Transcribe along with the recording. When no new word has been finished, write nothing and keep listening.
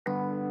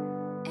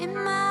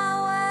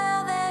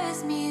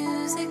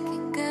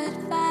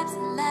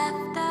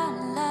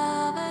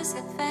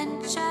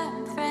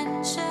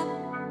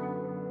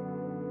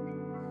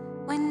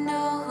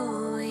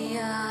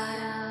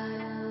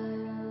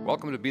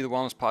Welcome to Be the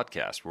Wellness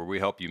Podcast, where we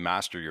help you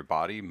master your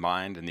body,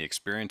 mind, and the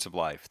experience of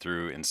life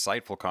through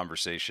insightful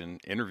conversation,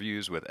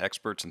 interviews with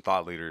experts and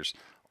thought leaders,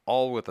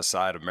 all with a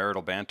side of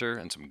marital banter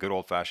and some good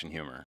old-fashioned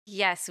humor.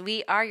 Yes,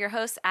 we are your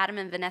hosts, Adam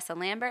and Vanessa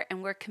Lambert,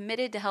 and we're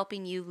committed to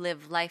helping you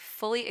live life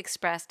fully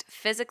expressed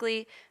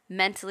physically,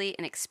 mentally,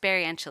 and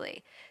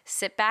experientially.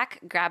 Sit back,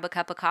 grab a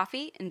cup of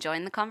coffee, and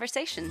join the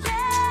conversation.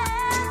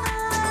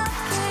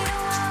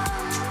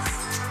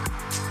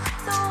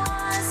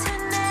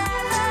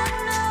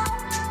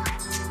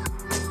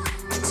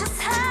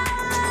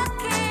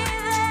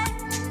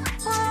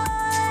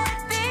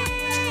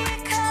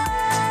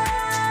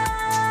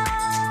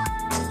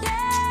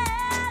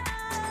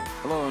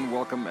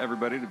 Welcome,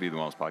 everybody, to Be the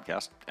Wellness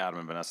Podcast. Adam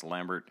and Vanessa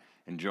Lambert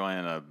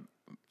enjoying a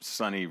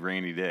sunny,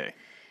 rainy day.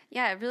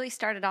 Yeah, it really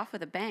started off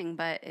with a bang,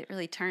 but it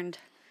really turned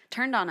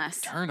on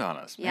us.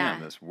 Man,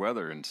 this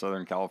weather in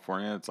Southern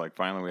California, it's like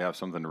finally we have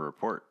something to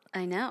report.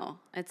 I know,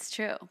 it's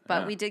true.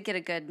 But we did get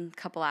a good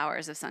couple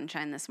hours of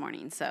sunshine this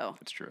morning, so.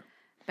 It's true.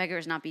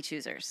 Beggars not be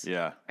choosers.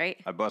 Yeah. Right?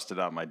 I busted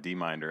out my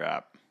D-Minder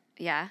app.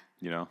 Yeah.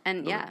 You know?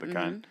 And the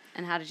kind.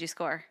 And how did you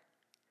score?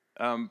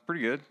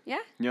 Pretty good. Yeah.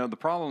 You know, the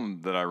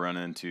problem that I run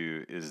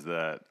into is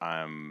that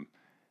I'm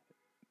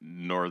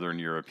Northern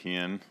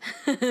European.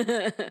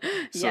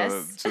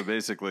 Yes. So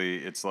basically,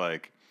 it's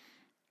like,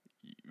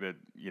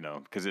 you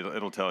know, because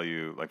it'll tell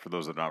you, like, for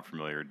those that are not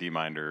familiar,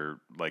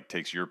 D-Minder, like,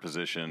 takes your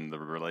position, the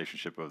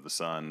relationship of the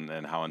sun,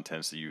 and how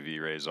intense the UV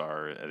rays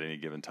are at any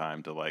given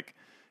time to, like,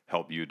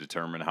 help you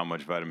determine how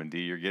much vitamin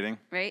D you're getting.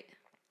 Right.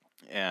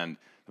 And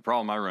the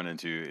problem I run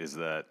into is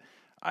that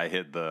I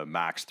hit the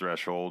max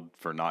threshold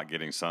for not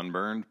getting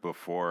sunburned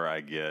before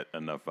I get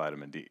enough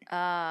vitamin D.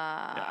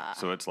 Yeah.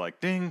 So it's like,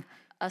 ding,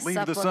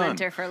 leave the sun.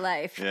 Supplementer for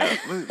life. Yeah,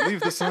 leave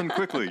the sun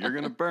quickly. You're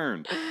going to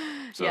burn.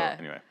 So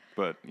anyway,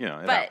 but, you know,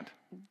 it happened.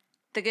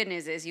 The good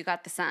news is you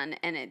got the sun,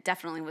 and it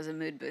definitely was a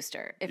mood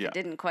booster. If it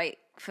didn't quite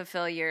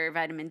fulfill your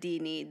vitamin D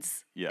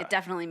needs, it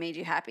definitely made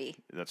you happy.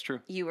 That's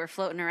true. You were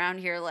floating around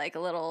here like a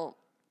little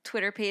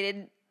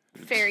Twitter-pated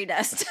fairy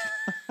dust.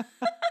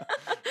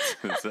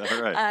 Is that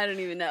right? I don't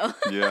even know.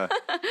 Yeah,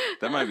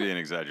 that might be an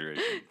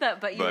exaggeration.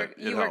 But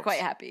you were quite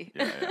happy.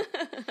 Yeah.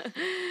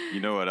 You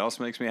know what else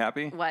makes me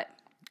happy? What?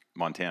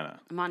 Montana,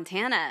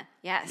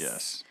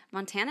 yes.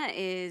 Montana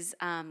is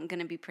going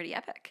to be pretty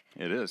epic.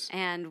 It is.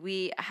 And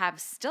we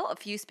have still a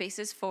few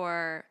spaces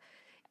for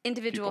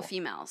individual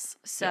females.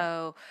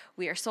 So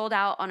we are sold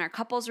out on our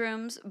couples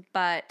rooms,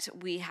 but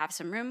we have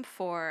some room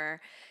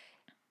for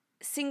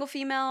single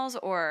females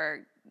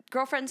or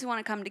girlfriends who want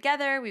to come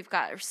together. We've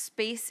got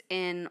space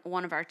in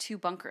one of our 2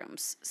 bunk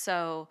rooms.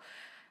 So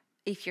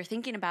if you're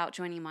thinking about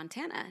joining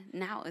Montana,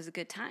 now is a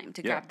good time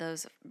to grab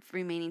those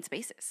remaining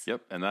spaces.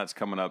 Yep, and that's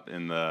coming up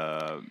in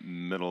the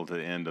middle to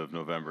end of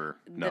November.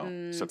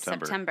 No,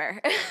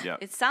 September. Yeah.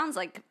 It sounds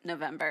like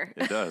November.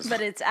 It does. But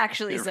it's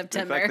actually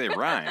September. In fact, they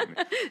rhyme.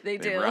 They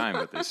do. They rhyme,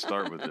 but they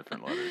start with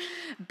different letters.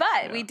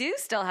 But we do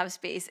still have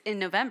space in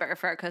November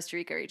for our Costa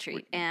Rica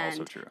retreat. And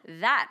also true.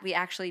 That we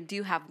actually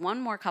do have one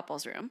more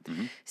couples room.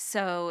 Mm-hmm.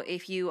 So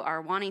if you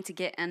are wanting to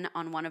get in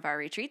on one of our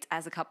retreats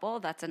as a couple,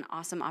 that's an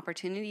awesome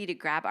opportunity to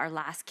grab our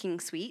last king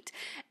suite.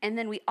 And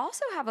then we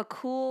also have a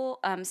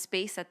cool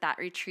space at that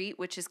retreat,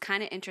 which is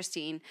kind of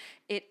interesting.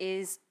 It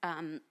is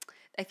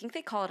I think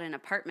they call it an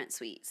apartment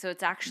suite. So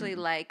it's actually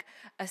like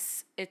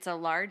it's a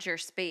larger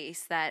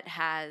space that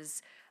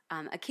has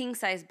a king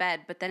size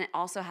bed, but then it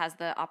also has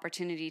the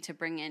opportunity to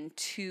bring in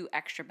 2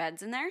 extra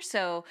beds in there.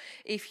 So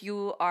if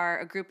you are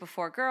a group of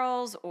 4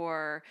 girls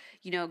or,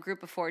 you know, a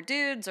group of 4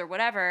 dudes or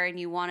whatever, and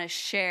you want to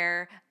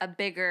share a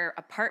bigger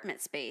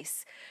apartment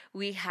space,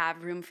 we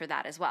have room for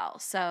that as well.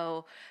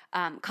 So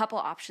couple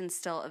options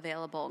still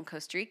available in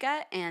Costa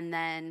Rica. And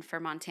then for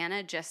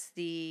Montana, just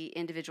the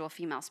individual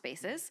female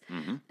spaces.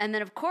 Mm-hmm. And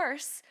then, of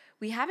course,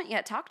 we haven't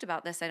yet talked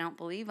about this, I don't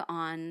believe,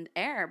 on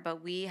air,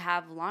 but we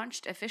have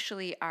launched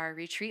officially our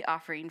retreat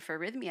offering for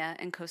Rhythmia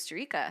in Costa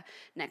Rica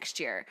next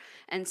year.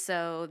 And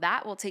so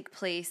that will take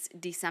place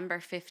December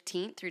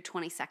 15th through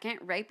 22nd,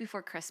 right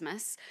before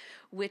Christmas,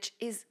 which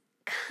is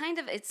kind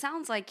of, it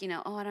sounds like, you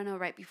know, I don't know,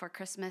 right before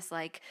Christmas,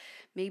 like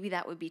maybe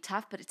that would be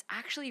tough, but it's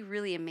actually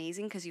really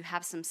amazing because you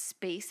have some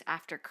space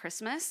after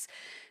Christmas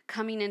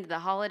coming into the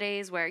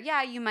holidays where,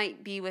 you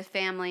might be with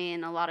family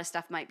and a lot of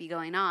stuff might be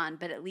going on,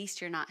 but at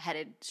least you're not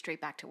headed straight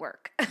back to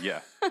work.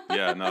 Yeah,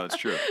 no, that's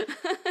true.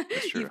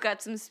 That's true. You've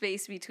got some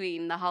space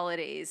between the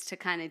holidays to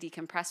kind of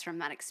decompress from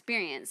that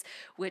experience,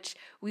 which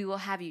we will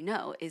have you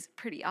know is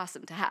pretty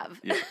awesome to have.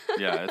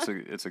 Yeah,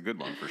 it's a good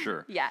one for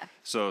sure. Yeah.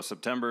 So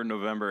September,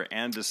 November,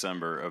 and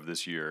December of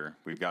this year,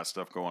 we've got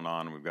stuff going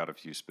on. We've got a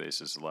few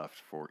spaces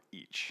left for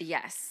each.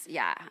 Yes,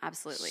 yeah,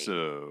 absolutely.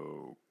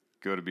 So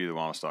go to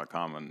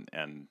BeTheWellness.com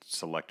and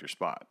select your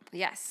spot.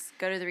 Yes,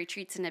 go to the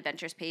Retreats and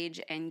Adventures page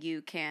and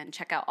you can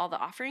check out all the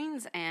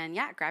offerings and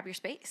grab your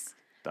space.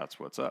 That's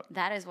what's up.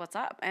 That is what's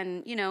up.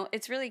 And, you know,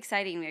 it's really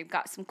exciting. We've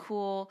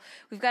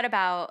got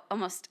about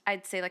almost,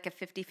 I'd say like a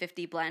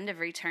 50-50 blend of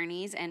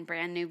returnees and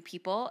brand new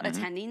people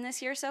attending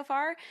this year so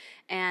far.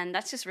 And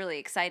that's just really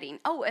exciting.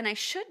 Oh, and I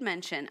should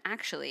mention,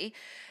 actually,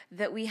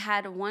 that we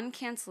had one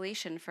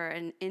cancellation for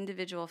an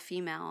individual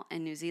female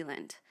in New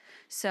Zealand.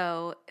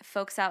 So,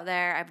 folks out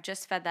there, I've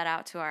just fed that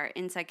out to our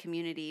inside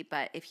community,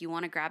 but if you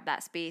want to grab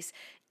that space,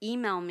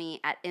 email me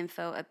at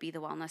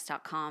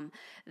info@bethewellness.com.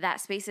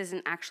 That space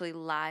isn't actually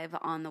live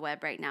on the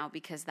web right now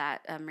because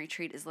that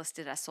retreat is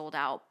listed as sold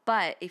out.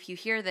 But if you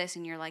hear this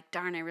and you're like,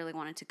 darn, I really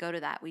wanted to go to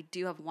that, we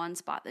do have one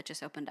spot that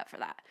just opened up for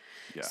that.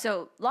 Yeah.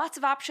 So lots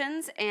of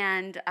options,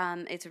 and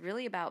it's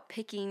really about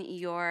picking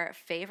your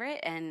favorite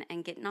and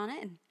getting on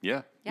in.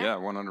 Yeah,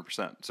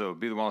 100%. So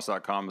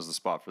bethewellness.com is the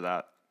spot for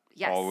that.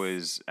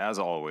 Yes. As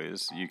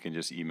always, you can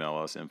just email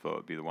us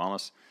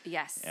info@bethewellness.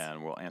 Yes.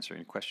 And we'll answer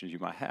any questions you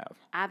might have.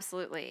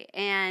 Absolutely.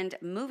 And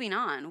moving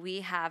on,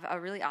 we have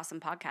a really awesome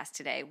podcast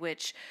today,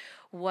 which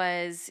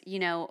was,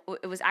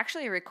 it was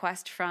actually a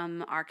request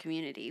from our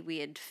community.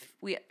 We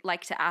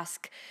like to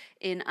ask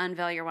in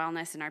Unveil Your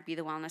Wellness in our Be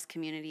the Wellness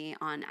community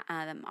on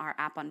our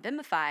app on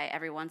Vimify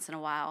every once in a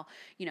while,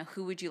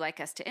 who would you like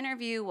us to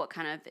interview? What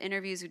kind of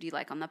interviews would you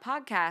like on the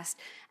podcast?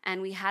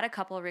 And we had a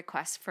couple of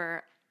requests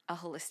for a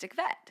holistic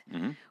vet,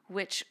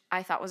 which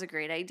I thought was a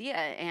great idea.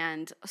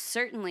 And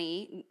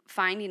certainly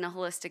finding a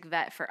holistic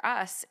vet for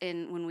us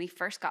when we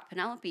first got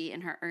Penelope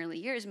in her early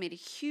years made a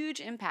huge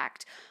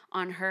impact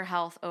on her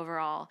health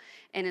overall,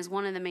 and is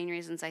one of the main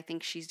reasons I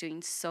think she's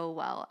doing so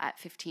well at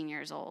 15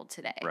 years old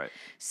today. Right.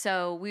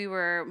 So we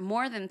were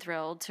more than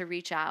thrilled to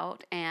reach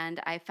out, and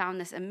I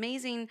found this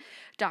amazing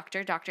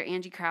doctor, Dr.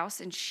 Angie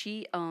Krause, and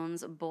she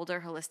owns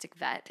Boulder Holistic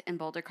Vet in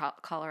Boulder,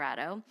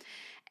 Colorado.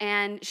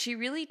 And she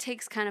really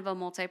takes kind of a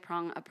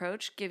multi-pronged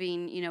approach,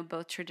 giving,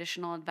 both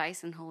traditional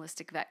advice and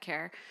holistic vet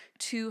care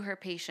to her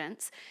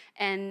patients.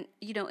 And,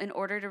 in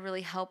order to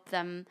really help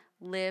them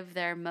live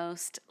their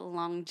most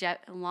longevitous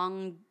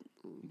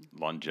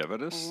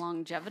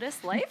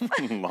life.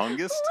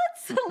 Longest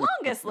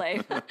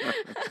life.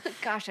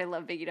 Gosh, I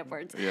love making up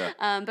words. Yeah.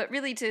 But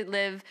really to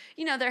live,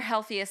 their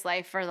healthiest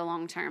life for the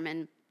long term.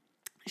 And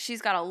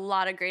she's got a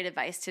lot of great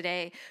advice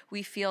today.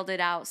 We fielded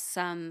out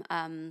some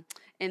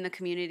in the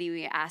community.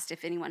 We asked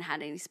if anyone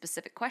had any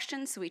specific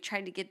questions. So we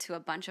tried to get to a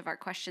bunch of our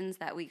questions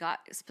that we got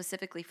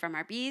specifically from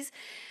our bees.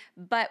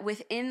 But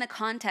within the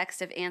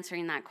context of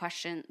answering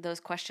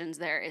those questions,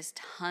 there is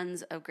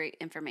tons of great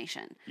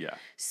information. Yeah.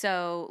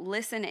 So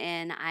listen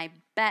in. I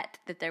bet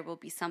that there will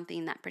be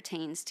something that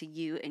pertains to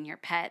you and your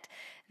pet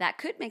that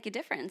could make a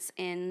difference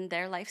in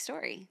their life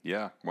story.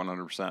 Yeah,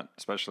 100%,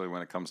 especially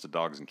when it comes to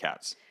dogs and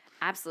cats.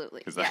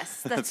 Absolutely.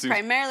 Yes. That's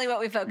primarily what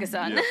we focus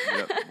on.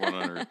 Yep.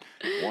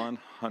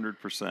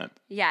 100%.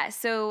 Yeah.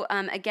 So,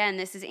 again,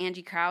 this is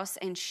Angie Krause,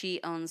 and she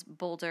owns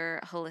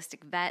Boulder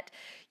Holistic Vet.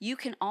 You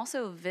can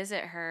also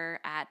visit her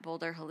at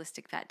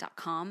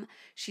boulderholisticvet.com.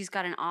 She's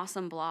got an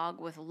awesome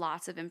blog with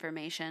lots of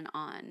information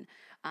on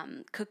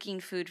cooking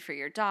food for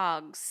your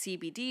dogs,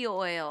 CBD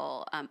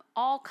oil,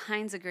 all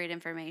kinds of great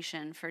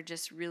information for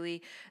just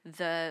really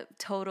the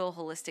total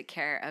holistic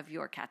care of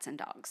your cats and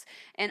dogs.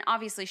 And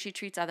obviously she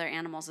treats other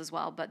animals as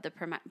well, but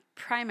the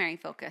primary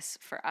focus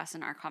for us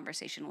in our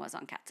conversation was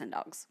on cats and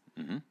dogs.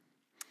 Mm-hmm.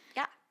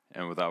 Yeah.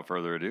 And without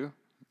further ado,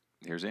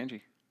 here's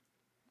Angie.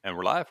 And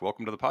we're live.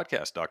 Welcome to the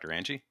podcast, Dr.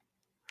 Angie.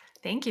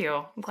 Thank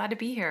you. I'm glad to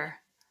be here.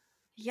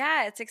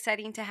 Yeah, it's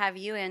exciting to have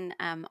you and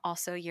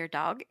also your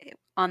dog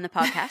on the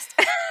podcast.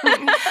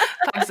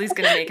 Pugsley's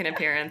going to make an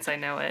appearance. I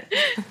know it.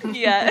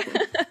 Yeah.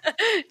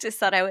 Just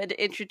thought I would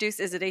introduce,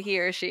 is it a he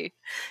or a she?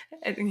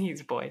 I think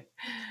he's a boy.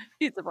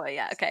 He's a boy,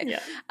 yeah. Okay.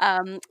 Yeah.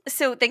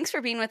 So thanks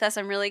for being with us.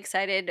 I'm really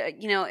excited.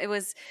 It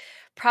was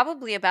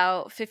probably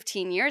about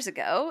 15 years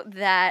ago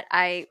that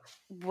I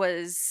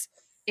was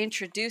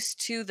introduced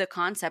to the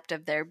concept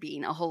of there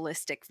being a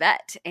holistic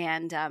vet.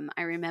 And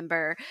I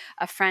remember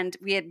a friend,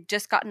 we had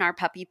just gotten our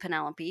puppy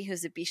Penelope,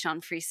 who's a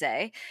Bichon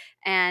Frise,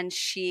 and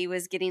she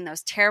was getting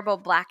those terrible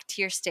black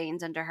tear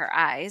stains under her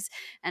eyes.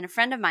 And a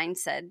friend of mine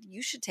said,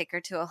 you should take her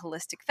to a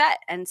holistic vet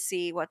and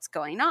see what's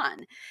going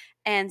on.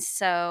 And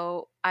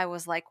so I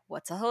was like,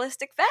 what's a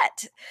holistic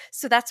vet?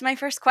 So that's my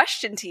first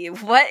question to you.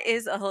 What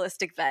is a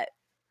holistic vet?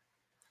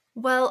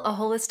 Well, a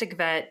holistic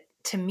vet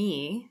to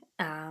me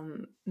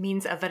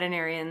means a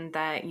veterinarian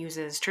that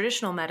uses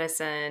traditional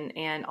medicine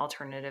and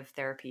alternative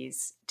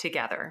therapies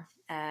together.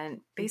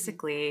 And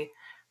basically,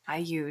 I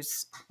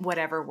use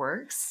whatever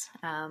works,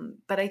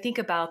 but I think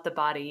about the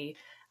body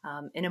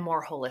in a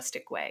more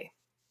holistic way.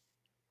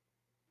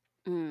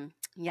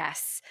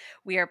 Yes,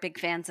 we are big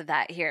fans of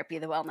that here at Be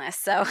the Wellness.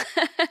 So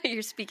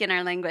you're speaking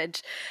our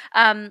language.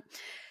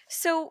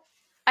 So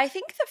I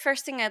think the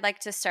first thing I'd like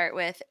to start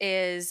with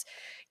is,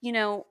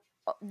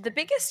 the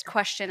biggest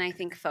question I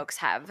think folks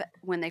have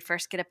when they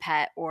first get a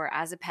pet or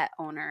as a pet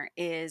owner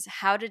is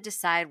how to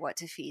decide what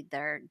to feed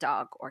their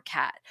dog or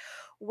cat.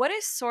 What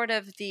is sort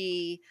of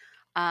the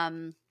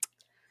the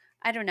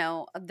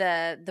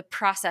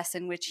process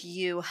in which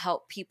you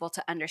help people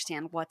to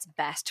understand what's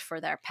best for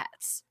their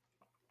pets?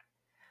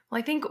 Well,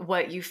 I think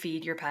what you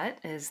feed your pet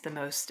is the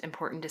most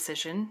important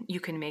decision you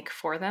can make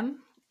for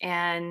them.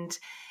 And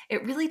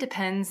it really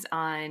depends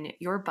on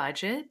your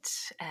budget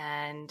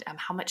and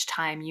how much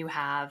time you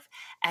have,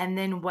 and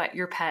then what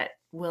your pet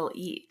will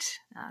eat.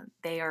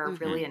 They are Mm-hmm.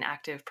 really an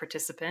active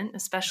participant,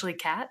 especially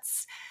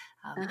cats,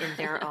 in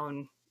their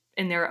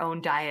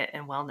own diet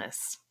and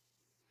wellness.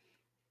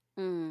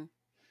 Mm.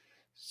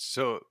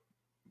 So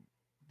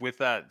with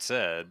that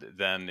said,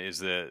 then is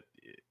that,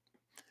 I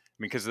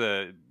mean, because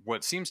the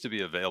what seems to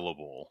be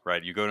available,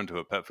 right? You go into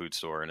a pet food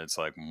store and it's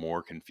like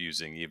more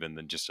confusing even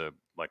than just a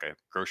like a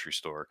grocery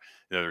store.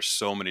 There's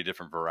so many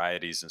different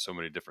varieties and so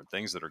many different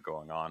things that are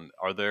going on.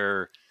 Are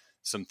there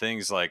some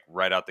things like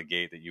right out the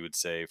gate that you would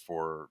say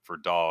for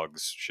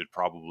dogs should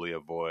probably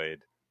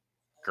avoid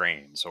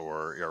grains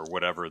or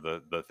whatever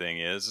the thing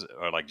is,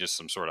 or like just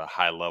some sort of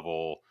high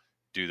level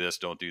do this,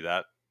 don't do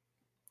that?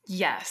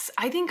 Yes,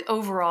 I think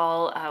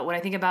overall, when I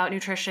think about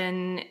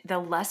nutrition, the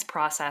less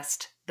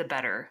processed, the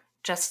better,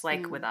 just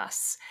like with Mm.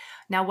 us.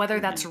 Now, whether Hmm.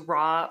 that's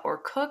raw or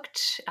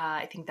cooked,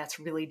 I think that's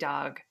really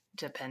dog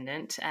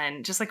dependent.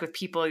 And just like with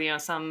people,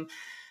 some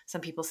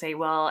people say,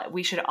 well,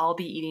 we should all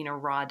be eating a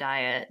raw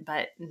diet,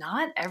 but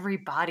not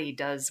everybody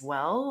does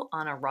well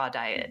on a raw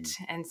diet. Hmm.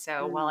 And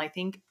so, while I Mm.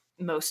 think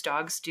most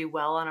dogs do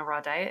well on a raw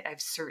diet,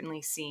 I've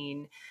certainly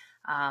seen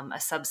a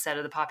subset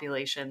of the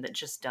population that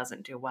just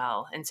doesn't do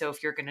well. And so,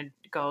 if you're going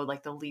to go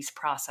like the least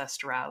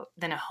processed route,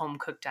 then a home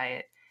cooked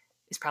diet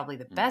is probably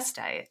the best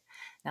diet.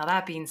 Now,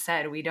 that being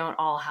said, we don't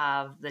all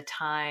have the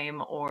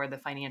time or the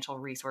financial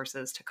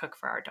resources to cook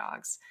for our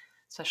dogs,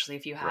 especially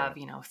if you Right. have,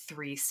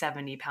 3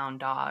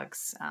 70-pound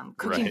dogs.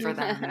 Cooking Right. for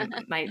them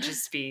might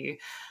just be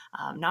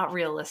not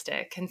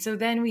realistic. And so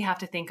then we have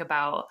to think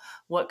about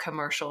what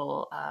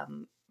commercial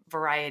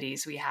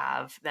varieties we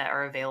have that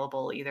are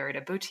available either at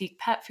a boutique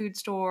pet food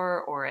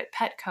store or at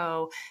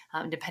Petco,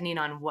 depending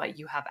on what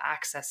you have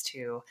access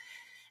to.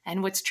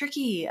 And what's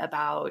tricky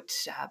about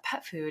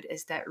pet food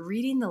is that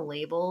reading the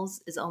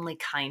labels is only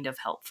kind of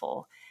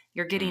helpful.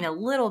 You're getting Mm. a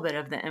little bit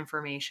of the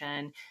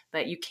information,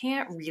 but you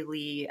can't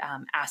really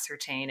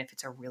ascertain if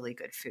it's a really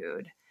good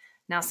food.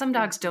 Now, some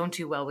dogs Mm-hmm. don't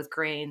do well with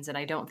grains, and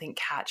I don't think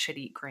cats should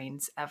eat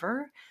grains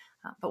ever.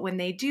 But when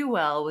they do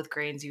well with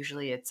grains,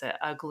 usually it's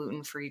a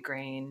gluten free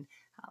grain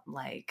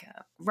like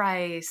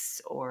rice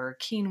or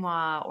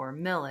quinoa or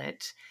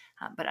millet.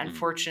 But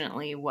Mm.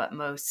 unfortunately, what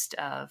most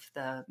of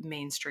the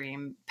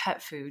mainstream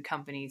pet food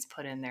companies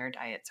put in their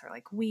diets are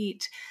like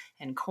wheat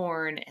and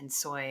corn and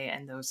soy,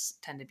 and those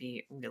tend to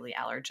be really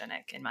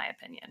allergenic, in my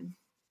opinion.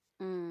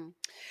 Mm.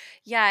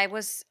 Yeah, I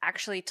was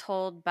actually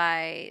told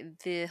by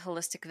the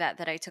holistic vet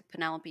that I took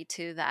Penelope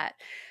to that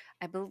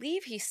I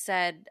believe he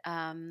said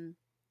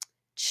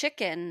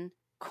chicken,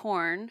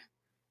 corn,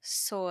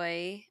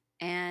 soy,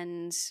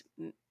 and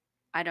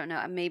I don't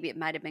know, maybe it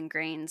might have been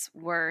grains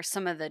were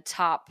some of the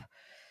top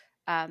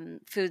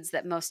foods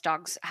that most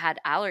dogs had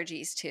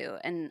allergies to.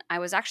 And I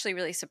was actually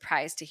really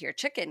surprised to hear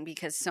chicken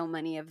because so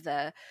many of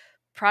the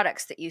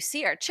products that you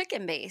see are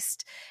chicken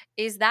based.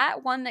 Is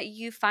that one that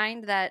you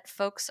find that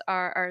folks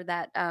are, or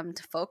that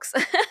folks,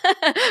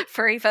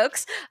 furry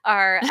folks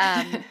are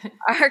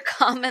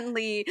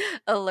commonly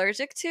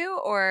allergic to,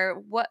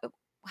 or what?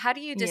 How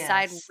do you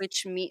decide Yes.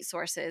 which meat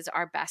sources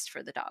are best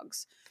for the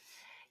dogs?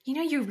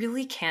 You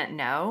really can't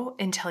know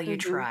until you Hmm.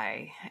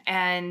 try.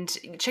 And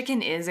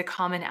chicken is a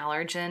common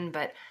allergen,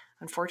 but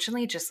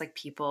unfortunately, just like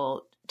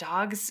people,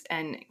 dogs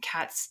and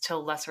cats to a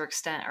lesser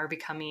extent are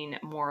becoming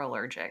more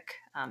allergic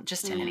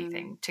just to Mm,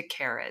 anything, to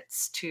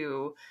carrots,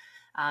 to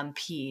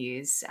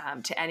peas,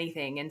 to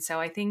anything. And so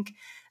I think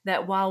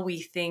that while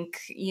we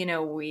think,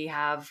 we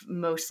have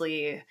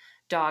mostly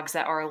dogs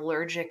that are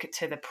allergic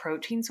to the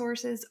protein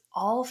sources,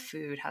 all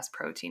food has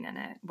protein in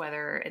it,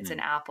 whether it's an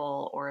Mm.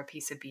 apple or a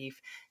piece of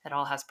beef, it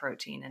all has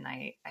protein. And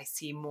I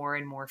see more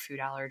and more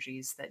food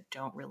allergies that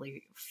don't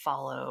really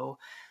follow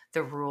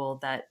the rule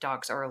that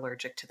dogs are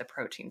allergic to the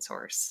protein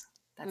source.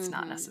 That's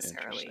not mm-hmm,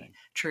 necessarily Interesting.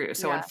 true.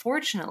 So, yeah.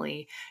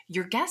 unfortunately,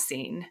 you're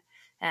guessing.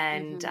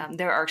 And Mm-hmm.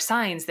 there are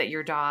signs that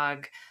your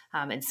dog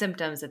and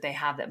symptoms that they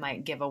have that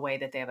might give away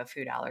that they have a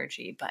food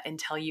allergy. But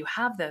until you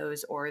have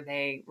those or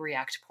they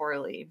react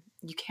poorly,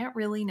 you can't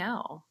really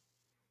know.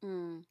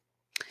 Mm.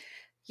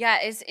 Yeah,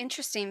 it's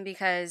interesting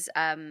because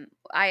I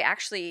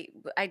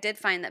did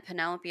find that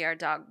Penelope, our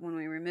dog, when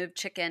we removed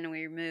chicken,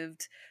 we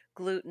removed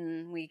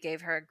gluten, we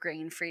gave her a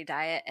grain-free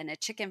diet and a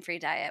chicken-free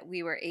diet,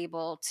 we were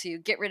able to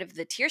get rid of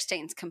the tear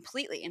stains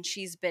completely, and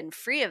she's been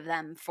free of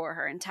them for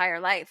her entire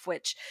life,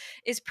 which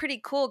is pretty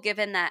cool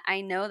given that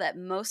I know that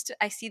most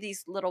I see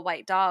these little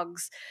white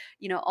dogs,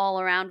 all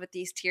around with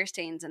these tear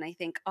stains, and I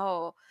think,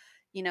 oh,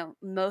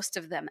 most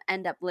of them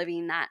end up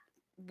living that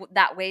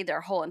way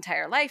their whole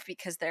entire life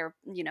because their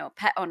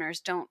pet owners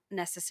don't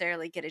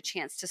necessarily get a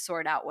chance to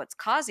sort out what's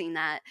causing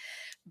that.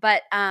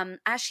 But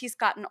as she's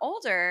gotten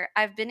older,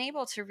 I've been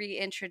able to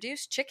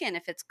reintroduce chicken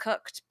if it's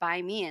cooked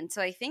by me, and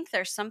so I think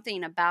there's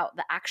something about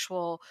the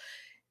actual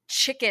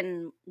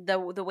chicken, the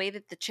way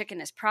that the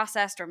chicken is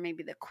processed, or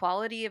maybe the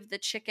quality of the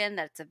chicken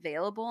that's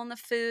available in the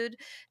food,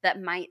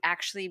 that might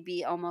actually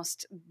be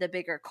almost the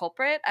bigger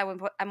culprit.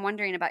 I'm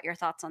wondering about your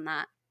thoughts on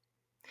that.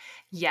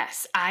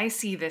 Yes, I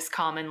see this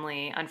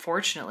commonly,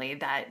 unfortunately,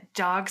 that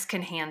dogs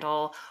can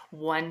handle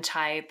one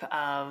type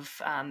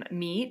of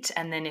meat,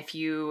 and then if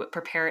you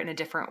prepare it in a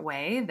different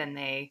way, then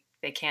they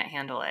can't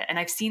handle it. And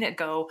I've seen it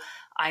go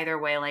either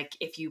way. Like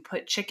if you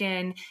put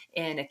chicken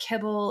in a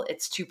kibble,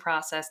 it's too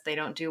processed; they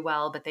don't do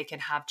well. But they can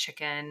have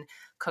chicken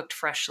cooked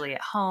freshly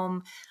at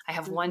home. I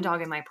have one Mm-hmm.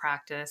 dog in my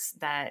practice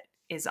that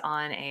is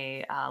on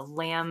a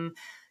lamb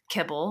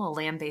kibble, a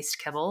lamb based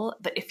kibble.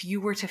 But if you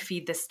were to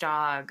feed this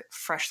dog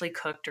freshly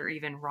cooked or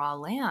even raw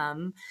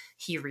lamb,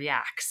 he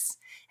reacts.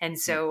 And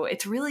Hmm. so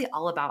it's really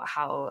all about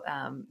how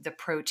the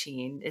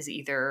protein is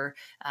either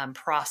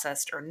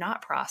processed or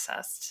not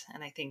processed.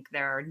 And I think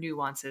there are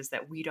nuances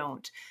that we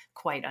don't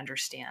quite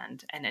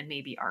understand and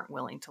maybe aren't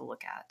willing to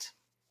look at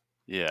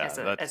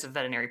Yeah, as a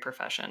veterinary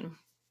profession.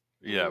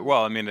 yeah.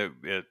 Well, I mean,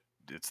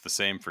 it's the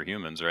same for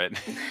humans, right?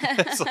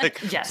 It's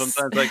like Yes.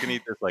 sometimes I can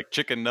eat this, like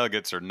chicken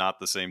nuggets are not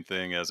the same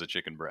thing as a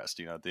chicken breast,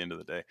 at the end of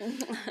the day.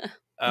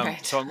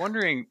 Right. So I'm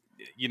wondering,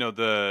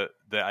 the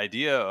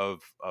idea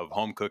of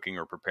home cooking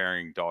or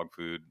preparing dog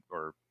food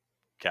or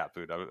cat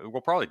food.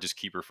 We'll probably just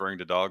keep referring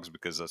to dogs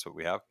because that's what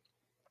we have.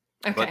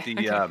 But Okay. the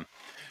Okay.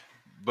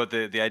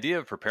 the idea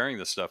of preparing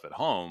this stuff at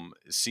home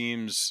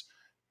seems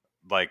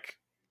like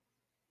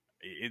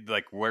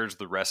like where's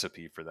the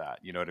recipe for that?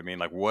 You know what I mean?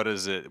 Like what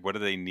is it? What do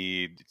they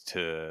need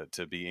to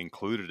be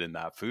included in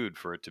that food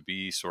for it to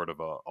be sort of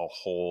a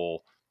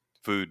whole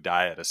food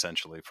diet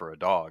essentially for a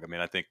dog? I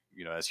mean, I think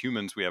as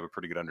humans we have a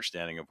pretty good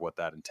understanding of what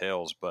that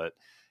entails, but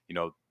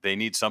they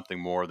need something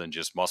more than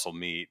just muscle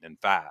meat and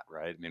fat,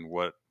 right? I mean,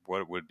 what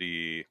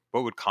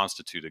would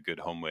constitute a good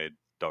homemade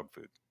dog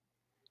food?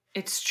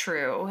 It's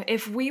true.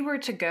 If we were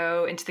to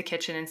go into the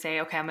kitchen and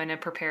say, okay, I'm going to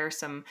prepare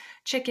some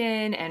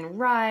chicken and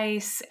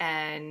rice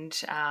and,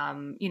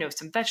 some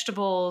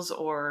vegetables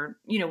or,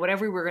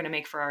 whatever we were going to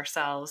make for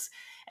ourselves,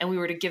 and we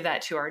were to give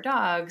that to our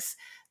dogs,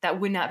 that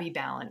would not be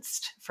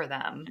balanced for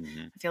them.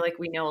 Hmm. I feel like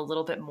we know a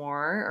little bit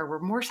more, or we're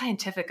more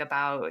scientific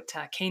about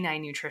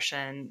canine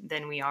nutrition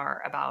than we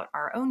are about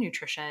our own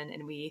nutrition.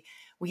 And we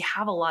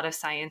have a lot of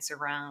science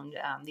around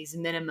these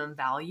minimum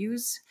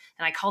values,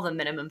 and I call them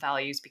minimum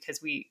values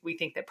because we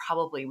think that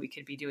probably we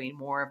could be doing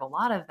more of a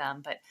lot of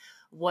them, but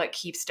what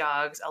keeps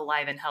dogs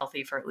alive and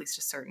healthy for at least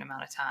a certain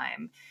amount of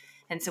time.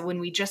 And so when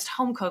we just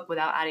home cook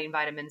without adding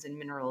vitamins and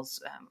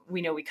minerals,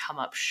 we know we come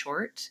up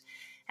short.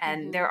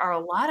 And Mm-hmm. there are a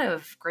lot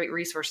of great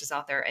resources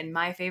out there. And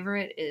my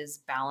favorite is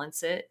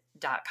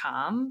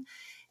balanceit.com.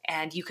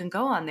 And you can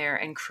go on there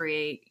and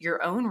create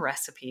your own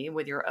recipe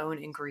with your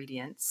own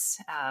ingredients,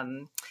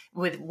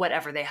 with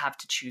whatever they have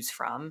to choose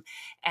from.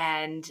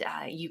 And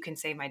you can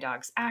say, my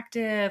dog's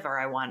active, or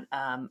I want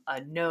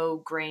a no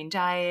grain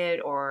diet,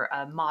 or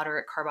a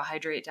moderate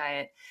carbohydrate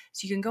diet.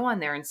 So you can go on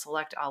there and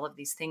select all of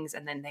these things.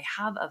 And then they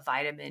have a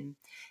vitamin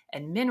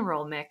and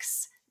mineral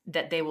mix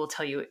that they will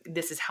tell you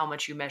this is how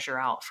much you measure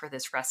out for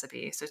this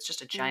recipe. So it's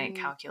just a giant Mm-hmm.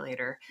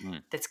 calculator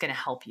Mm. that's going to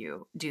help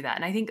you do that.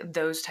 And I think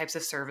those types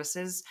of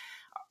services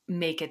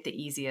make it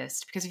the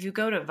easiest, because if you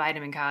go to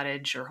Vitamin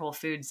Cottage or Whole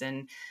Foods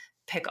and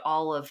pick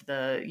all of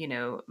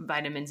the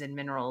vitamins and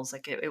minerals,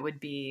 like it would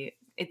be,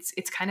 it's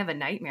kind of a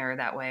nightmare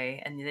that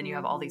way. And then you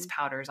have all these Mm-hmm.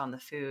 powders on the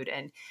food,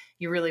 and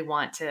you really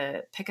want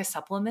to pick a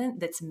supplement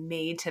that's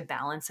made to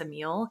balance a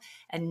meal,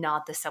 and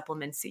not the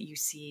supplements that you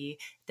see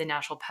the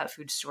natural pet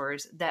food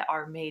stores that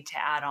are made to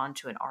add on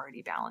to an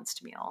already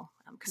balanced meal,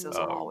 because those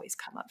will Oh, always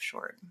come up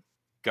short.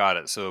 got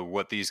it. So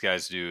what these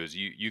guys do is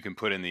you can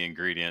put in the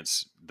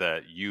ingredients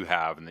that you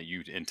have and that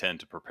you intend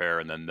to prepare,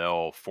 and then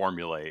they'll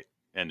formulate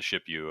and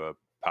ship you a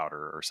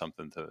powder or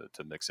something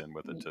to mix in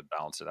with it to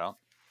balance it out.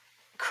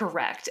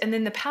 Correct. And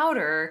then the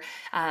powder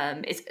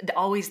is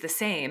always the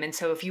same. And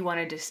so if you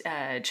wanted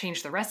to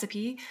change the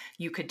recipe,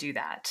 you could do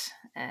that.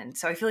 And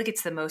so I feel like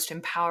it's the most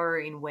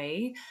empowering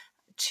way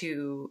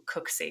to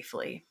cook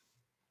safely.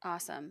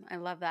 Awesome. I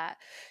love that.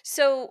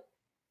 So,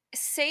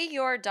 say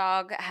your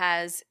dog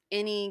has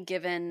any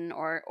given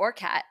or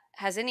cat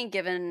has any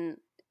given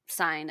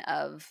sign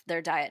of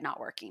their diet not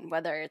working,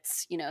 whether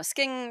it's,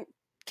 skin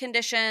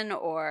condition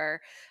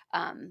or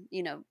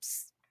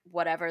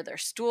whatever, their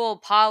stool,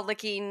 paw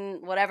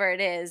licking, whatever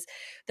it is,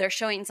 they're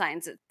showing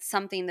signs that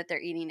something that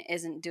they're eating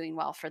isn't doing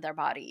well for their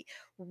body.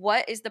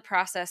 What is the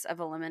process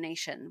of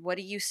elimination? What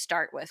do you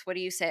start with? What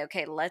do you say?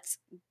 Okay, let's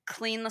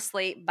clean the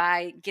slate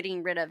by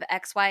getting rid of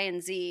X, Y,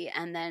 and Z,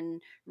 and then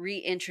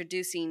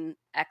reintroducing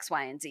X,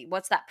 Y, and Z.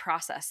 What's that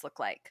process look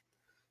like?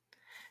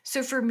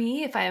 So for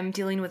me, if I am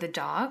dealing with a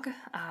dog,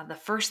 the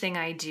first thing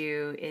I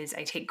do is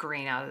I take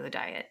grain out of the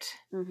diet,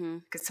 Mm-hmm.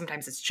 because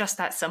sometimes it's just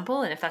that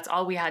simple. And if that's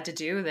all we had to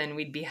do, then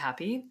we'd be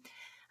happy.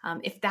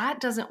 If that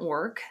doesn't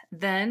work,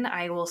 then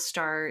I will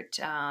start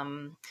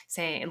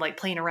saying, like,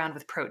 playing around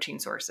with protein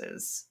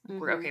sources.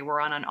 Mm-hmm.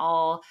 We're on an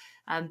all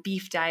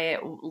beef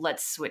diet.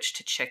 Let's switch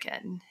to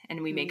chicken,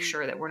 and we make Mm-hmm.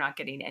 sure that we're not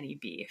getting any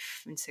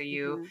beef. And so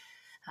you Mm-hmm.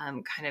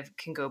 kind of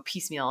can go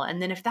piecemeal.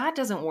 And then if that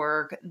doesn't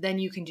work, then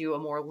you can do a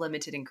more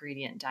limited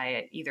ingredient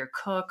diet, either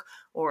cook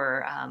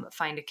or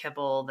find a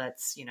kibble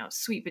that's,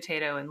 sweet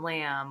potato and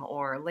lamb,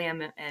 or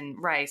lamb and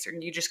rice, or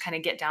you just kind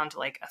of get down to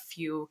like a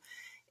few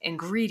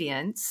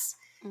ingredients.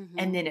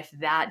 And then if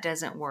that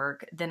doesn't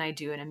work, then I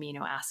do an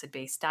amino acid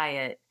based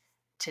diet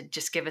to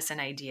just give us an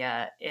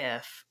idea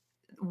if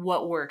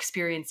what we're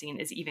experiencing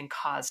is even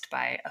caused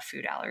by a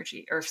food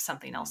allergy or if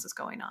something else is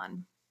going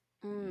on.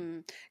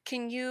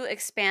 Can you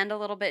expand a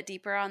little bit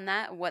deeper on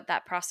that? What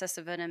that process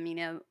of an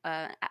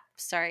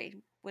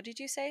what did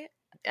you say?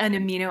 An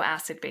amino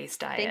acid based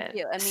diet. Thank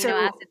you.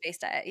 Amino acid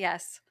based diet.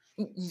 Yes.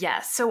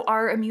 Yes. So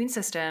our immune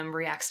system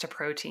reacts to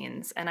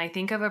proteins. And I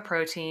think of a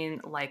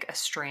protein like a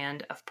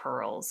strand of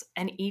pearls,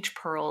 and each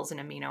pearl is an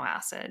amino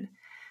acid.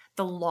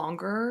 The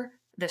longer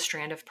the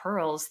strand of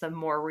pearls, the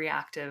more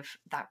reactive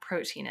that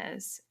protein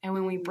is. And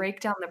when we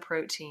break down the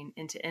protein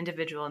into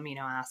individual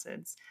amino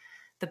acids,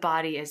 the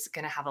body is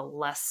going to have a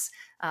less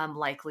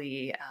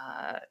likely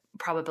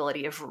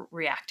probability of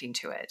reacting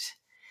to it.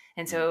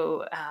 And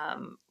so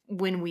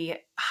when we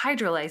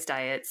hydrolyze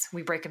diets,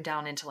 we break them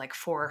down into like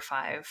 4 or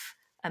 5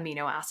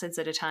 amino acids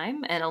at a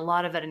time. And a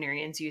lot of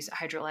veterinarians use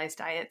hydrolyzed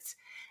diets.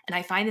 And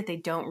I find that they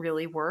don't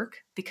really work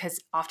because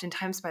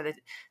oftentimes by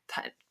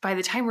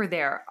the time we're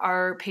there,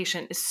 our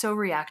patient is so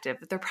reactive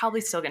that they're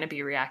probably still going to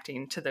be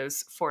reacting to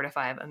those 4 to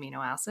 5 amino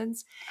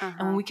acids.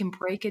 And when we can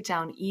break it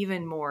down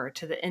even more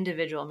to the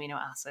individual amino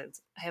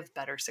acids, I have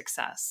better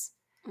success.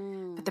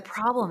 But the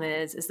problem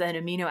is that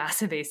an amino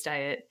acid based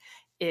diet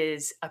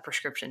is a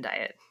prescription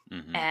diet.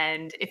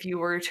 And if you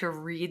were to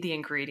read the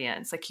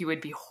ingredients, like, you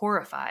would be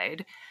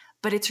horrified,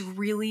 but it's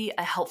really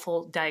a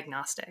helpful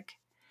diagnostic.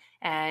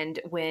 And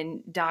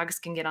when dogs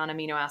can get on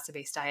amino acid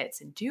based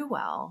diets and do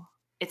well,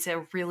 it's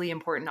a really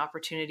important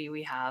opportunity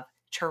we have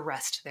to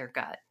rest their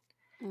gut.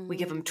 We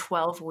give them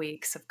 12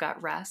 weeks of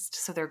gut rest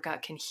so their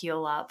gut can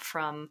heal up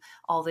from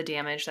all the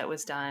damage that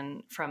was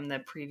done from the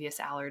previous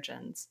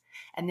allergens.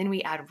 And then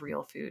we add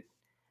real food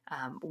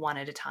one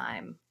at a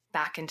time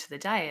back into the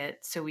diet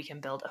so we can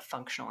build a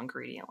functional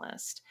ingredient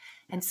list.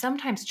 And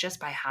sometimes just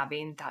by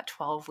having that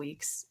 12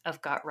 weeks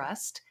of gut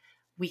rest,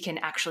 we can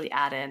actually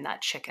add in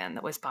that chicken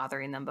that was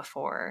bothering them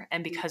before.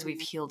 And because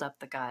we've healed up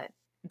the gut,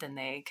 then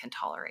they can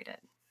tolerate it.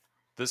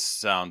 This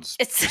sounds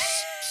It's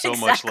so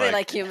exactly much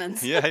like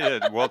humans.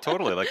 Yeah, well,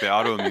 totally. Like the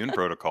autoimmune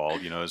protocol,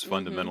 is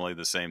fundamentally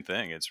the same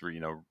thing. It's,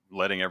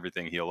 letting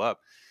everything heal up.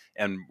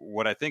 And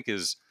what I think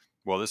is,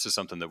 well, this is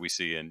something that we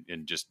see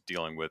in just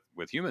dealing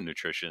with human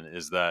nutrition,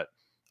 is that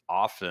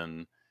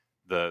often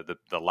the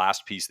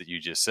last piece that you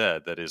just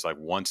said, that is like,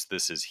 once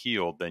this is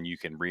healed, then you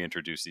can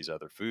reintroduce these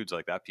other foods.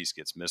 Like, that piece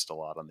gets missed a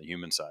lot on the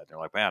human side. They're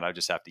like, man, I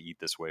just have to eat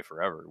this way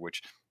forever,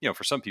 which,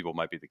 for some people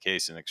might be the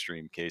case in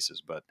extreme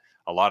cases. But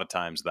a lot of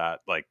times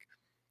that, like,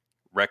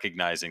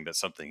 recognizing that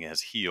something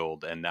has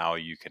healed and now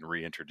you can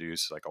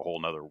reintroduce like a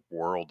whole nother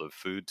world of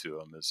food to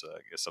them is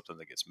something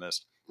that gets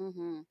missed.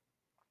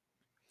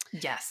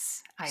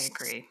 Yes, I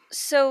agree.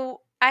 So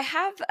I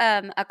have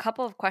a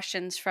couple of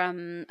questions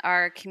from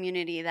our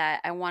community that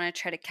I want to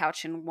try to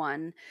couch in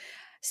one.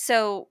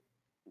 So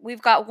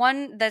we've got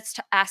one that's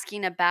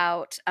asking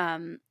about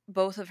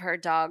both of her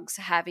dogs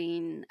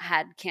having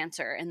had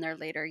cancer in their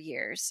later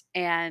years.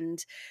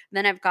 And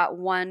then I've got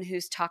one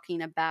who's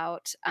talking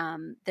about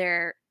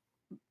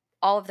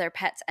all of their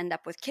pets end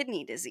up with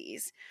kidney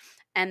disease.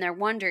 And they're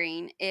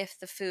wondering if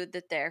the food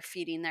that they're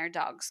feeding their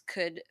dogs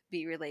could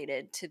be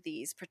related to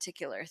these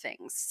particular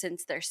things,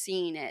 since they're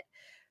seeing it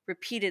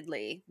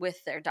repeatedly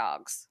with their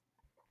dogs.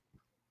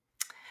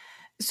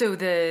 So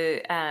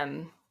the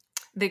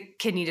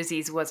kidney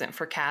disease wasn't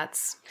for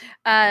cats?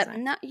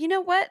 No, you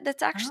know what?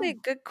 That's actually a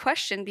good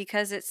question,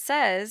 because it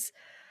says,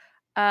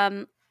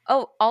 all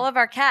of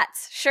our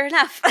cats. Sure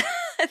enough.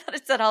 I thought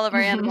it said all of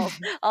our animals.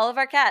 All of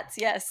our cats,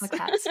 yes. All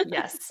cats,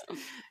 yes.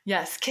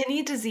 Yes,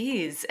 kidney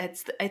disease.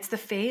 It's the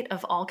fate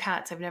of all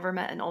cats. I've never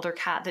met an older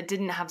cat that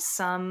didn't have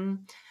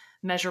some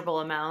measurable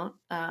amount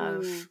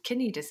of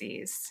kidney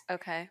disease.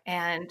 Okay.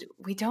 And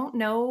we don't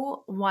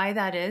know why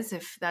that is,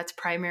 if that's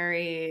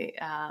primarily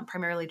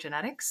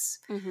genetics,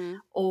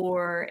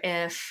 or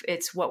if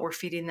it's what we're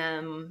feeding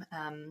them.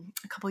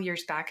 A couple of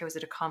years back, I was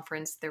at a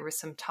conference. There was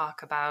some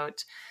talk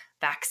about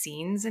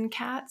vaccines in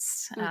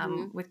cats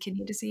with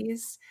kidney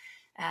disease.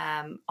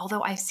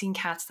 Although I've seen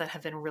cats that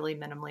have been really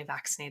minimally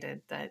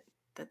vaccinated that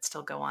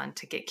still go on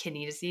to get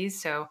kidney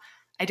disease. So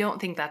I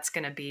don't think that's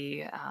going to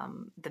be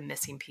the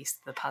missing piece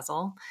of the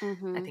puzzle.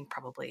 I think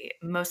probably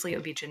mostly it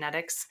would be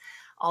genetics.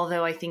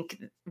 Although I think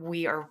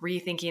we are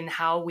rethinking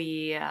how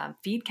we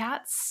feed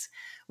cats.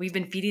 We've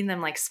been feeding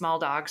them like small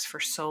dogs for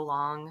so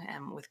long,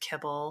 with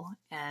kibble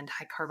and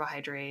high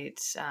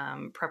carbohydrate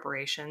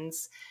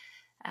preparations,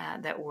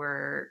 that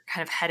we're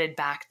kind of headed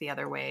back the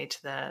other way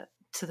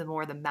to the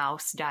more the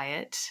mouse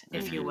diet,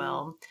 if you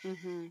will.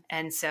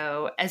 And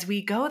so as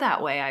we go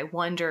that way, I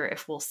wonder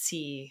if we'll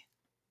see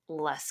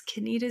less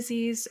kidney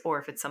disease, or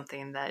if it's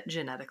something that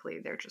genetically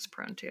they're just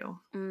prone to.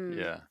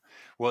 Yeah.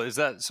 Well, is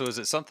it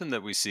something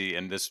that we see,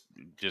 and this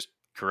just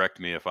correct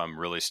me if I'm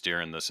really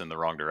steering this in the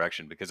wrong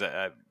direction, because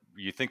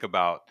you think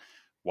about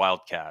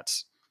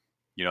wildcats,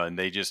 and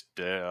they just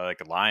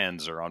like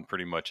lions are on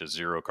pretty much a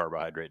zero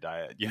carbohydrate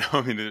diet.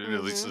 I mean,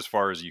 at least Mm-hmm. as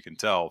far as you can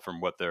tell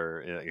from what they're,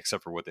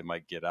 except for what they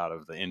might get out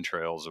of the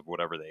entrails of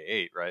whatever they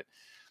ate, right?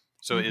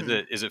 So Hmm.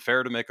 is it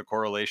fair to make a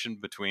correlation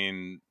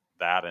between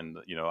that and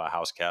a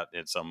house cat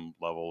at some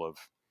level of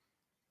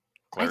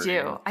I clarity?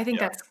 do. I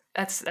think Yeah,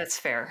 that's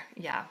fair.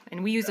 Yeah,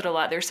 and we use it a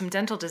lot. There's some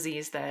dental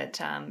disease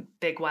that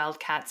big wild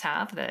cats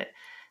have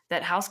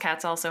that house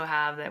cats also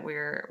have that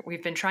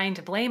we've been trying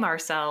to blame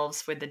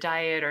ourselves with the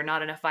diet or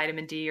not enough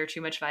vitamin D or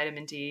too much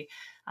vitamin D,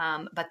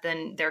 but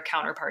then their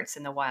counterparts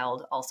in the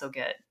wild also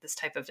get this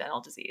type of dental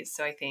disease.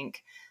 So I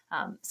think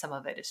some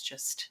of it is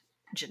just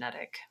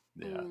genetic.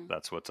 yeah, Mm.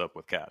 that's what's up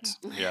with cats.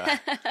 Yeah,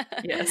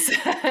 Yes.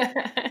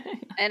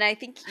 And I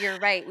think you're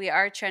right. We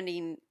are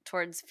trending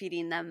towards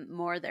feeding them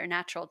more their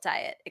natural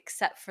diet,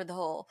 except for the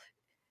whole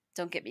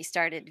don't get me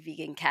started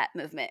vegan cat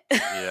movement.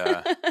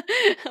 yeah,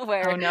 Oh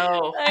Where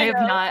no, I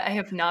know. I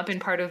have not been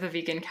part of the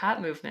vegan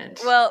cat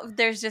movement. Well,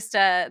 there's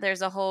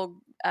a whole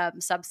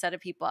subset of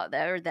people out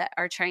there that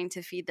are trying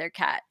to feed their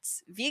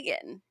cats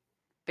vegan,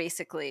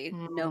 basically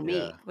no Mm,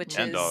 yeah, meat, which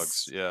and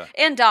dogs. is Yeah,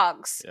 and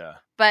dogs. yeah,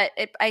 But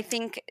I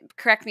think,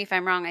 correct me if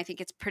I'm wrong, I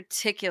think it's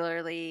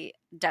particularly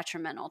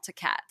detrimental to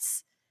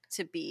cats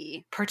to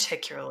be,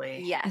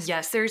 particularly. yes.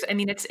 Yes, I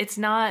mean it's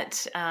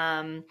not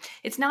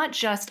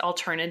just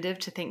alternative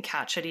to think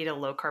cats should eat a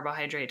low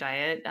carbohydrate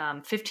diet.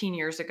 15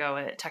 years ago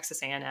at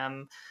Texas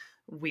A&M,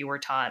 we were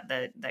taught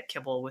that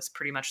kibble was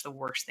pretty much the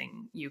worst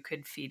thing you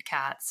could feed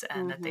cats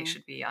and that they Hmm.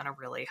 should be on a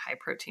really high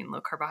protein,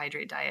 low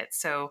carbohydrate diet.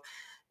 So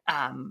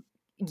um,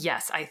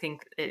 yes, I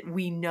think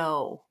we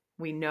know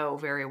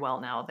very well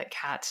now that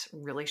cats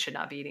really should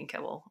not be eating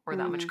kibble or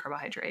that much Mm,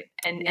 carbohydrate.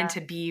 And yeah. to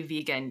be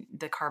vegan,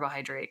 the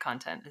carbohydrate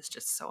content is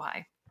just so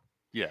high.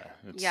 yeah.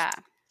 It's Yeah.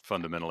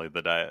 fundamentally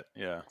the diet.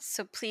 Yeah,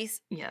 So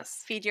please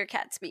Yes. feed your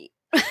cats meat.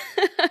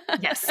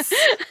 Yes.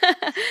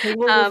 They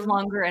will live um,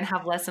 longer and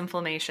have less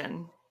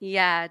inflammation.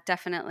 yeah,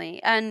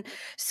 definitely. And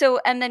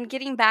then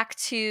getting back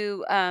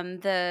to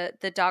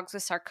the dogs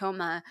with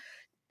sarcoma,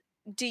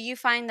 do you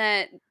find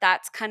that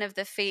that's kind of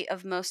the fate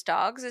of most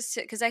dogs? Is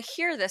because I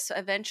hear this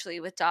eventually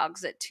with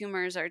dogs that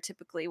tumors are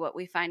typically what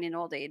we find in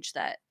old age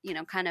that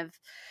kind of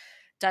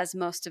does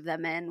most of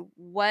them in.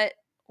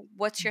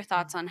 What's your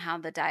thoughts on how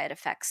the diet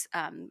affects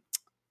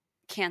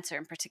cancer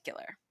in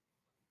particular?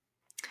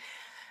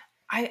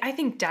 I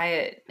think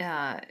diet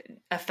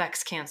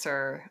affects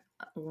cancer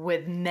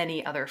with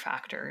many other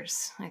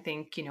factors. I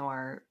think,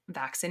 our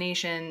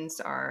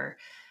vaccinations, our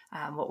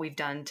what we've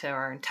done to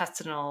our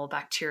intestinal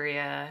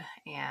bacteria,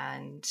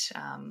 and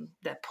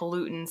the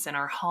pollutants in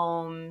our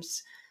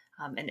homes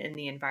and in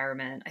the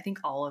environment. I think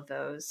all of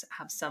those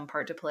have some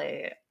part to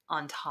play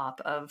on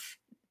top of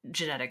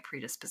genetic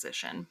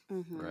predisposition.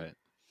 Hmm. right.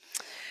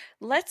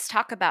 Let's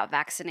talk about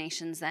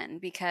vaccinations then,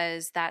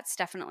 because that's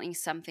definitely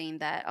something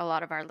that a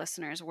lot of our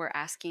listeners were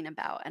asking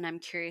about, and I'm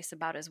curious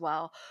about as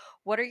well.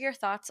 What are your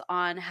thoughts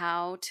on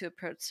how to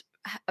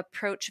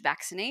approach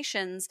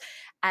vaccinations,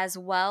 as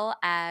well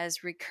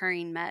as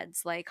recurring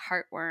meds like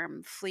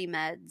heartworm, flea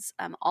meds,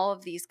 all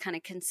of these kind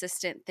of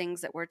consistent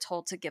things that we're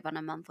told to give on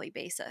a monthly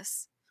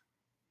basis?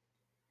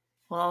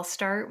 Well, I'll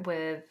start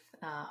with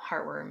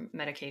heartworm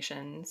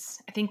medications.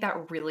 I think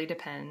that really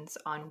depends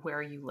on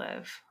where you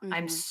live.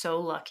 I'm Mm-hmm. so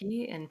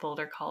lucky in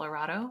Boulder,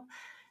 Colorado,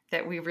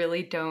 that we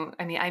really don't.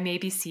 I mean, I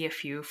maybe see a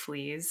few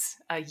fleas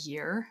a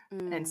year,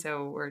 and Mm.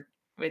 so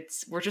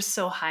we're just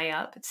so high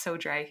up. It's so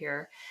dry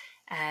here,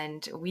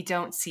 and we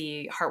don't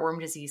see heartworm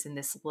disease in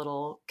this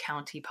little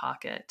county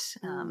pocket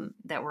Mm.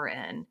 that we're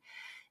in.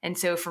 And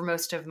so for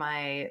most of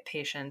my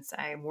patients,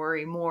 I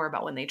worry more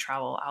about when they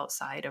travel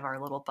outside of our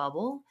little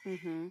bubble.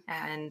 Mm-hmm.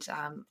 And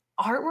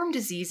heartworm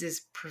disease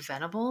is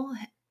preventable.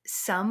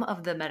 Some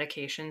of the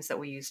medications that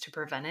we use to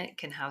prevent it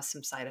can have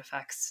some side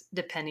effects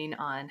depending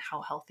on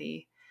how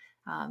healthy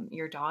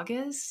your dog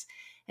is.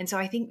 And so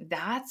I think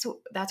that's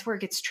where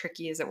it gets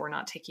tricky, is that we're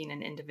not taking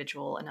an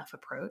individual enough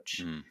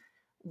approach. Mm,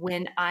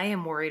 When I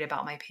am worried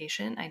about my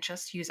patient, I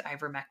just use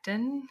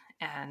ivermectin,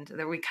 and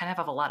there we kind of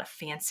have a lot of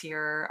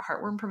fancier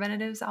heartworm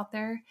preventatives out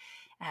there.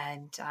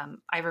 And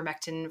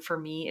ivermectin for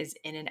me is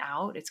in and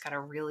out. It's got a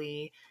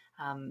really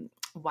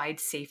wide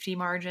safety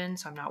margin,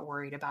 so I'm not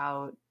worried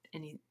about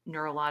any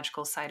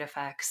neurological side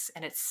effects.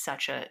 And it's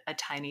such a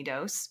tiny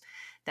dose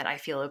that I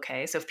feel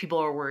okay. So if people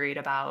are worried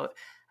about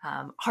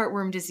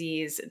heartworm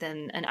disease,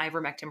 then an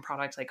ivermectin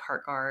product like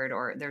HeartGuard,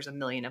 or there's a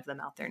million of them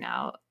out there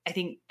now. I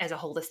think as a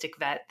holistic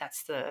vet,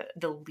 that's the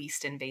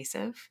least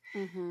invasive.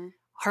 Mm-hmm.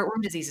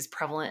 Heartworm disease is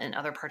prevalent in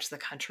other parts of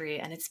the country,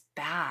 and it's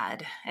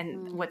bad.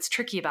 And Mm. what's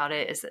tricky about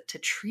it is that to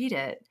treat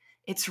it,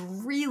 it's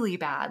really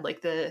bad.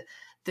 Like the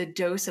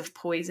dose of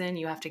poison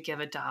you have to give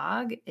a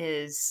dog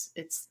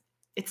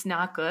it's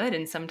not good,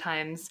 and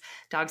sometimes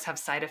dogs have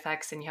side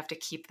effects and you have to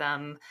keep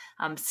them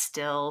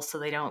still so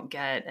they don't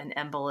get an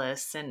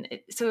embolus, and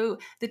so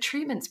the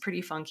treatment's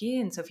pretty funky.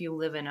 And so if you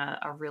live in a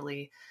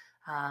really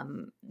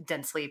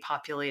densely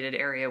populated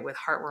area with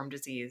heartworm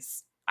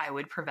disease, I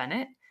would prevent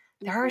it.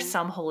 There are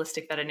some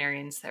holistic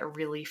veterinarians that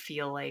really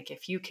feel like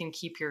if you can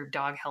keep your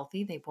dog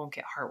healthy, they won't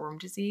get heartworm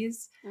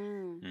disease.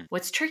 Mm.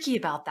 What's tricky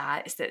about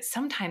that is that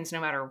sometimes no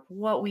matter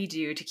what we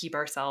do to keep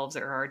ourselves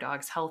or our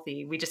dogs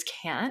healthy, we just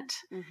can't.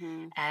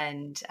 Mm-hmm.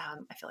 And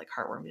I feel like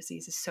heartworm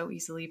disease is so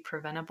easily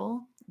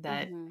preventable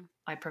that Mm-hmm.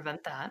 I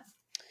prevent that.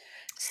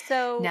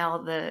 So Now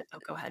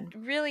go ahead.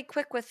 really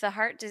quick with the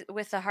heart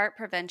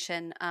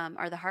prevention,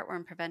 or the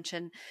heartworm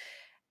prevention,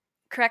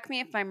 correct me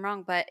if I'm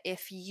wrong, but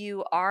if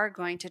you are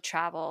going to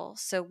travel,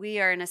 so we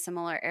are in a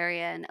similar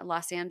area in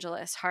Los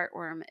Angeles,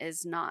 heartworm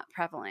is not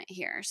prevalent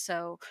here.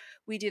 So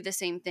we do the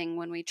same thing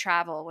when we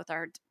travel with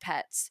our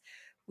pets.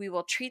 We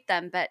will treat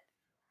them, but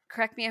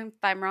correct me if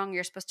I'm wrong,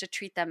 you're supposed to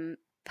treat them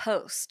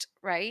post,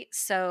 right?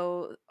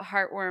 So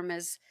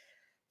heartworm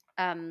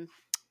um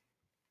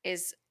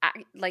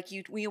like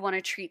we want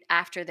to treat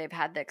after they've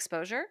had the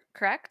exposure,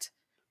 correct?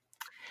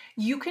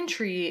 You can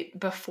treat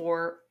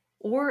before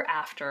or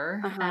after.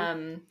 Uh-huh.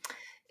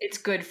 It's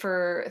good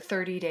for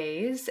 30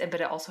 days, but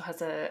it also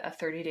has a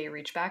 30-day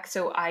reach back.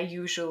 So I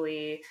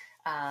usually,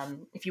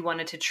 if you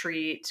wanted to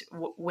treat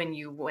when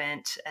you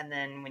went and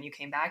then when you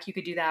came back, you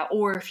could do that.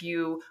 Or if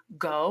you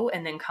go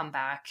and then come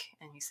back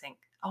and you think,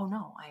 oh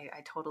no,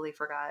 I totally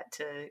forgot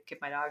to give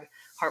my dog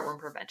heartworm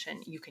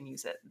prevention, you can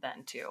use it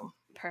then too.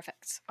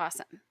 Perfect.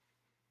 Awesome.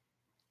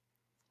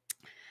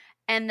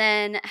 And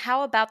then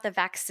how about the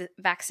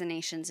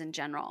vaccinations in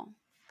general?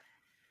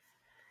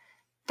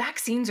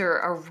 Vaccines are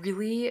a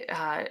really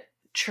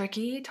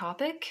tricky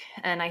topic.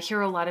 And I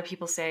hear a lot of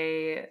people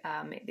say,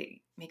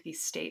 they make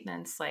these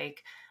statements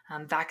like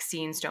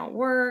vaccines don't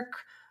work,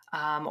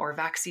 or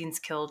vaccines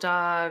kill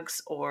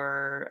dogs,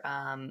 or,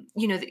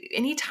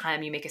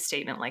 anytime you make a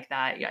statement like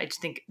that, I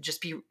just think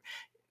just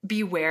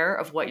beware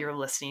of what you're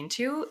listening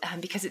to,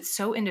 because it's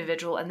so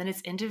individual, and then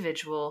it's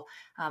individual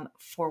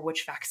for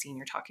which vaccine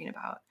you're talking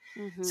about.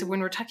 So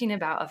when we're talking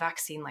about a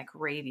vaccine like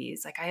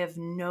rabies, like I have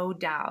no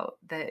doubt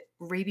that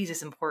rabies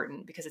is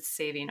important because it's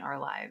saving our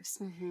lives.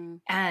 Mm-hmm.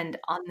 And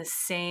on the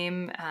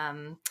same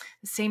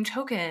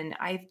token,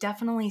 I've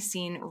definitely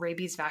seen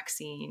rabies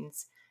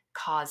vaccines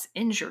cause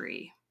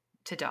injury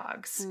to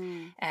dogs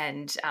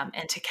and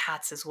to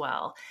cats as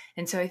well.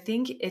 And so I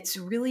think it's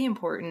really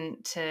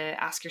important to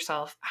ask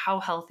yourself, how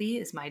healthy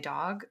is my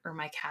dog or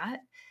my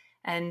cat?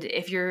 And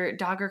if your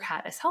dog or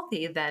cat is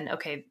healthy, then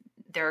okay,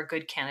 they're a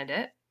good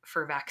candidate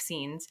for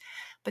vaccines.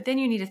 But then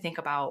you need to think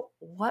about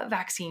what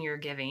vaccine you're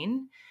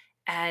giving,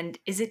 and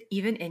is it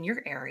even in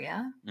your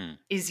area?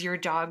 Is your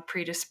dog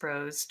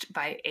predisposed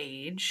by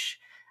age,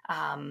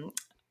 um,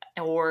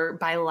 or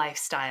by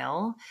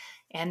lifestyle?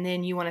 And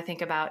then you want to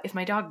think about, if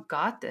my dog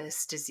got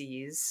this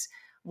disease,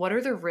 what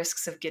are the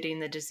risks of getting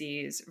the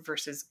disease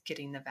versus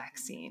getting the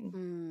vaccine?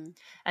 Mm.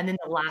 And then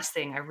the last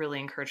thing I really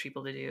encourage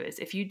people to do is,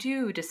 if you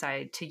do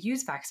decide to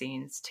use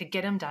vaccines, to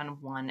get them done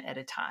one at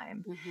a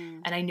time. Mm-hmm.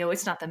 And I know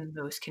it's not the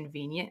most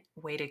convenient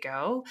way to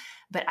go,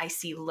 but I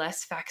see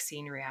less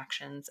vaccine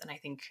reactions. And I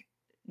think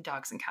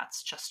dogs and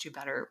cats just do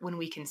better when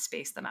we can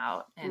space them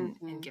out and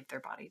give their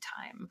body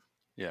time.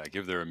 Yeah,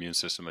 give their immune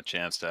system a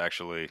chance to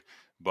actually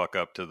buck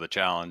up to the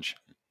challenge.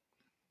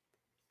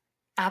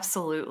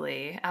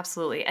 Absolutely,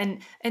 absolutely,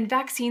 and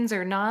vaccines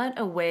are not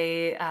a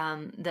way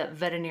that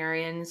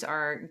veterinarians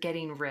are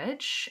getting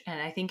rich. And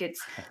I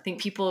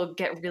think people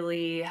get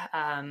really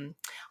on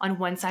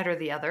one side or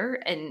the other.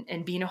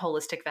 And being a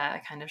holistic vet, I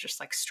kind of just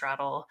like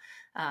straddle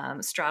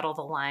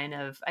the line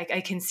of,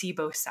 I can see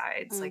both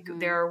sides. Like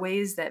there are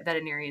ways that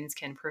veterinarians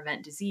can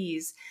prevent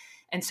disease.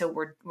 And so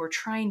we're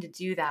trying to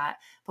do that.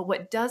 But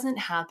what doesn't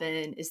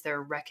happen is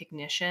their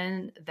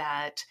recognition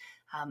that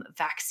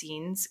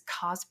vaccines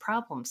cause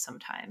problems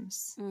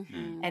sometimes.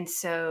 And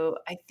so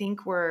I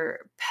think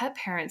where pet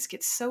parents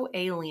get so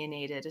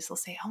alienated is they'll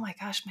say, oh my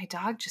gosh, my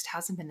dog just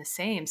hasn't been the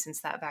same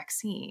since that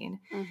vaccine.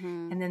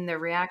 And then the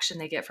reaction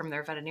they get from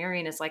their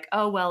veterinarian is like,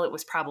 oh, well, it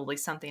was probably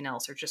something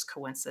else or just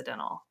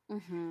coincidental.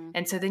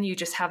 And so then you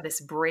just have this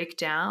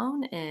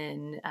breakdown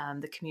in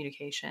the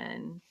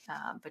communication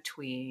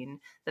between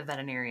the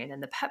veterinarian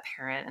and the pet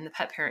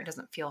parent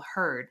doesn't feel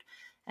heard.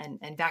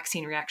 And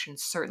vaccine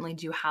reactions certainly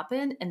do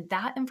happen. And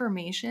that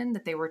information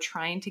that they were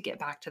trying to get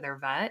back to their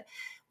vet,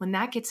 when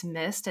that gets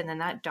missed and then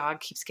that dog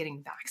keeps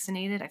getting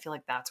vaccinated, I feel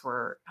like that's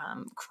where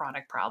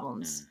chronic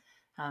problems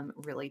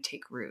really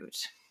take root.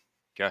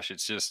 Gosh,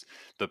 it's just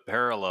the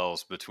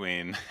parallels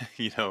between,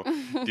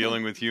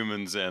 dealing with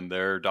humans and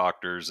their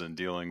doctors and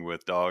dealing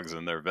with dogs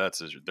and their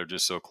vets, they're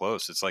just so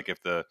close. It's like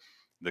if the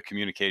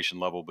communication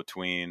level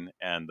between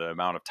and the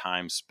amount of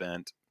time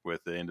spent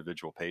with the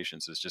individual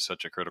patients is just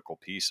such a critical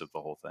piece of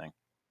the whole thing.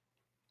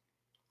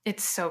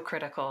 It's so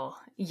critical.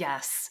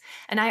 Yes.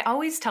 And I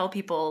always tell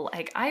people,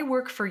 like, I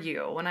work for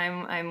you. When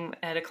I'm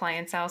at a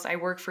client's house, I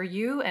work for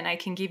you and I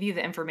can give you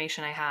the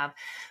information I have.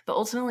 But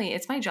ultimately,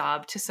 it's my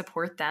job to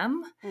support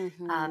them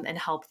and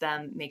help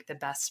them make the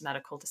best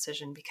medical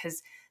decision,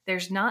 because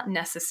there's not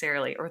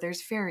necessarily, or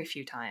there's very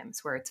few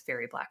times where it's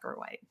very black or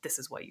white. This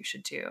is what you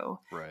should do.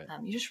 Right.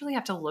 You just really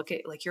have to look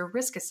at like your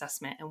risk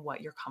assessment and what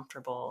you're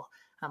comfortable,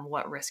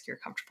 what risk you're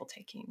comfortable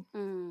taking.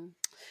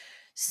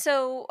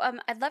 So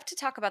I'd love to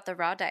talk about the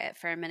raw diet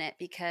for a minute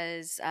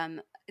because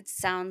it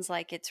sounds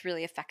like it's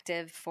really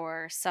effective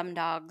for some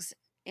dogs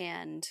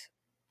and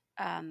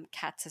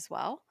cats as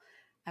well.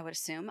 I would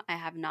assume. I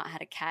have not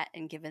had a cat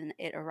and given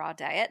it a raw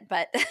diet,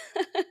 but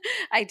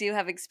I do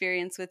have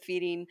experience with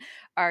feeding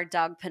our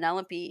dog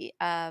Penelope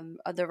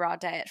the raw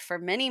diet for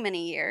many,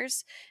 many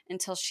years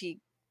until she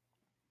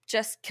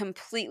just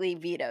completely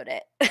vetoed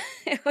it.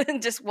 It was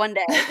just one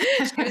day.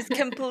 She was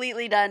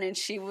completely done and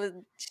she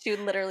would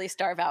literally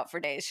starve out for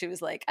days. She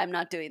was like, I'm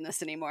not doing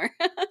this anymore.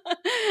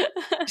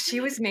 She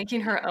was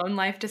making her own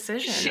life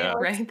decision She Yeah.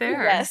 was, right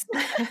there. yes.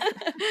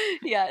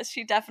 Yeah,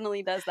 she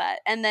definitely does that.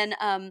 And then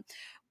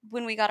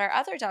when we got our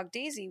other dog,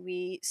 Daisy,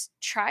 we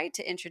tried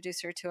to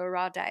introduce her to a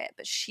raw diet,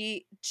 but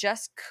she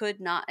just could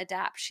not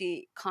adapt.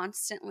 She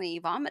constantly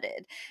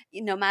vomited.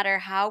 No matter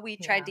how we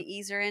tried Yeah. to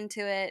ease her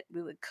into it,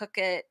 we would cook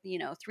it,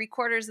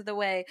 3/4 of the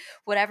way,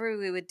 whatever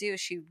we would do,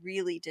 she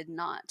really did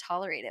not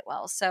tolerate it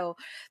well. So,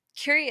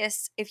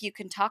 curious if you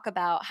can talk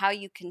about how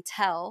you can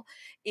tell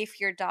if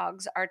your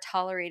dogs are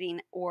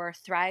tolerating or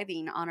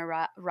thriving on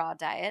a raw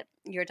diet,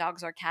 your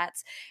dogs or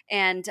cats.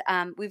 And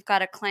we've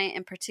got a client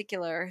in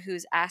particular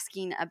who's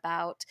asking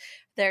about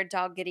their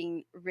dog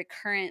getting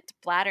recurrent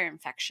bladder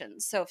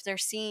infections. So if they're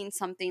seeing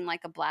something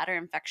like a bladder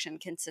infection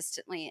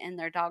consistently and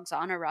their dog's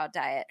on a raw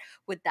diet,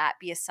 would that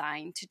be a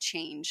sign to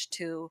change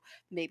to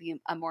maybe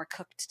a more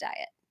cooked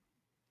diet?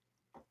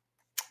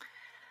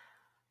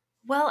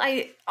 Well,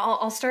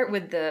 I'll start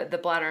with the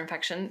bladder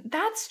infection.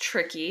 That's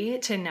tricky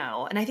to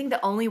know, and I think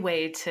the only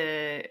way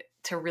to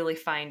really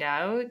find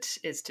out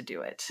is to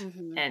do it.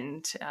 Mm-hmm.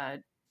 And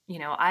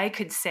I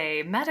could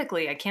say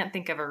medically, I can't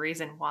think of a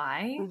reason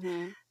why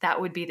Mm-hmm. that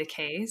would be the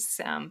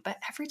case. But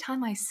every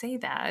time I say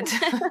that,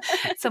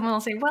 someone will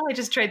say, "Well, I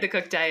just tried the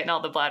cooked diet, and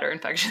all the bladder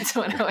infections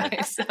went away."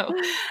 So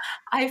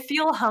I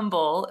feel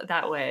humble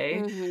that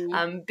way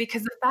Mm-hmm.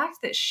 because the fact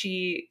that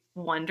she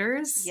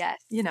wonders, Yes.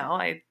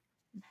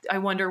 I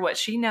wonder what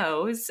she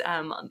knows,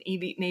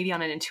 maybe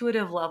on an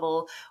intuitive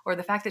level, or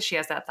the fact that she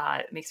has that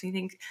thought makes me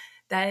think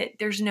that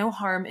there's no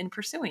harm in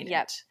pursuing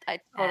Yep. it. I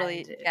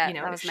totally, And, yeah,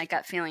 that if was my she,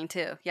 gut feeling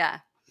too.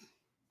 Yeah.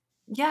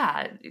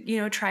 yeah,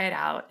 try it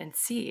out and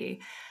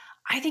see.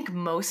 I think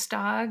most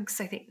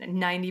dogs, I think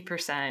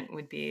 90%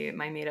 would be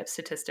my made up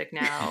statistic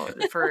now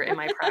for in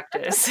my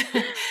practice.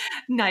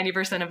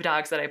 90% of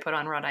dogs that I put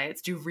on raw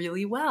diets do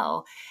really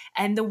well.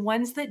 And the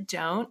ones that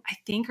don't, I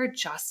think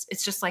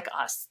it's just like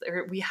us.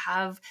 We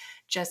have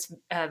just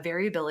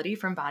variability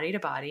from body to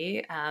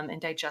body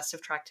and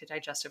digestive tract to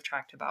digestive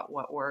tract about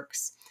what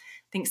works.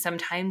 I think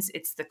sometimes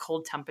it's the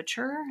cold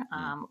temperature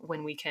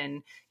when we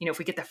can, if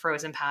we get the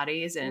frozen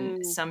patties, and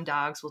Mm. some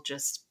dogs will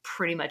just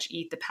pretty much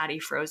eat the patty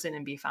frozen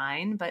and be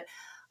fine. But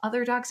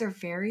other dogs are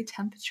very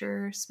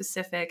temperature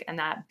specific, and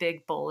that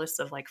big bolus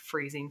of like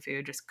freezing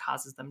food just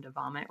causes them to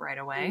vomit right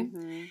away.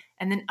 Mm-hmm.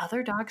 And then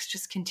other dogs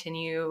just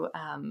continue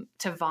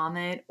to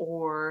vomit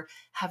or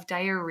have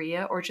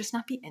diarrhea or just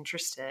not be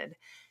interested.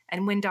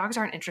 And when dogs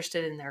aren't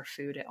interested in their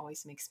food, it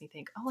always makes me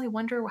think, oh, I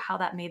wonder how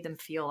that made them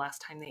feel last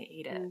time they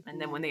ate it. Mm-hmm.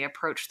 And then when they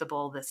approach the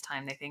bowl this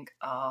time, they think,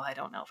 oh, I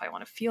don't know if I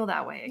want to feel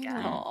that way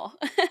again. Oh.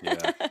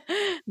 Yeah.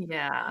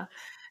 Yeah.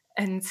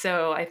 And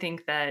so I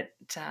think that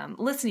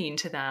listening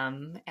to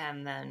them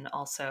and then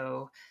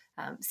also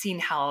seeing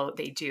how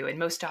they do. And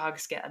most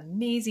dogs get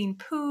amazing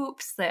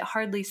poops that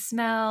hardly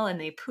smell and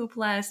they poop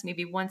less,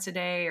 maybe once a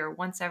day or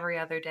once every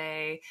other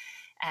day.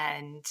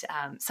 And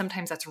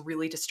sometimes that's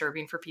really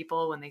disturbing for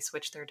people when they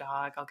switch their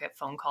dog. I'll get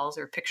phone calls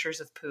or pictures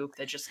of poop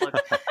that just look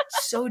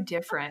so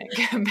different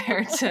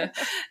compared to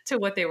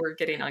what they were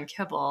getting on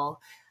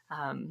kibble.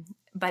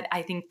 But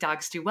I think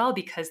dogs do well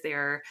because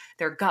their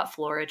gut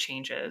flora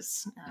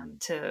changes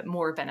to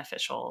more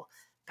beneficial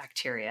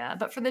bacteria.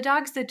 But for the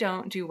dogs that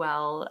don't do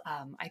well,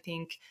 I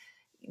think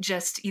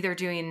just either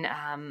doing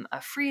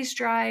a freeze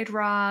dried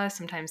raw,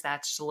 sometimes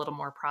that's just a little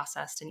more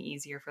processed and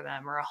easier for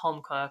them, or a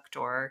home cooked,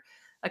 or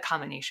a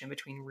combination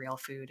between real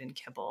food and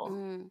kibble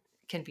Mm.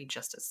 can be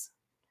just as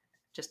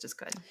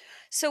good.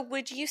 So,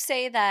 would you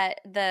say that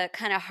the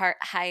kind of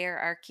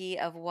hierarchy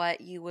of what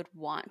you would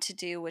want to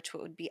do, which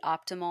would be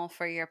optimal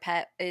for your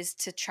pet, is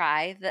to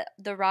try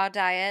the raw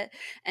diet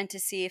and to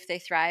see if they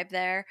thrive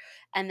there,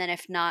 and then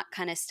if not,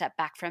 kind of step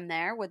back from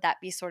there? Would that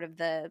be sort of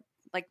the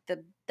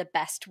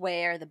best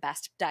way or the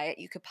best diet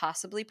you could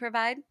possibly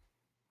provide?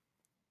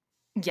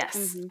 Yes,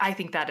 Mm-hmm. I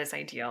think that is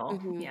ideal.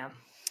 Mm-hmm. Yeah.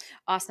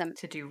 Awesome.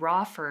 To do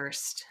raw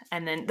first.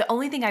 And then the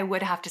only thing I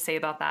would have to say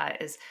about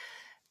that is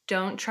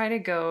don't try to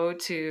go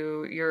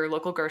to your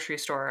local grocery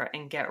store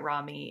and get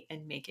raw meat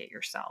and make it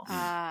yourself.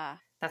 Ah.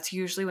 That's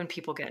usually when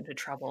people get into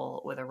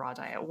trouble with a raw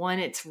diet. One,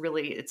 it's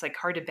like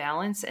hard to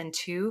balance. And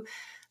two,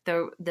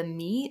 the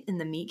meat in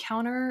the meat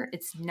counter,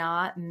 it's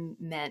not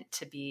meant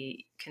to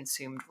be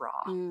consumed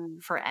raw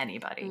for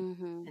anybody.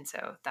 Mm-hmm. And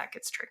so that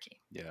gets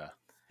tricky. Yeah.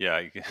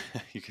 Yeah,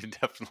 you can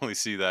definitely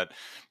see that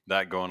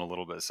going a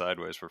little bit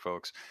sideways for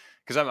folks,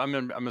 because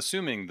I'm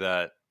assuming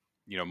that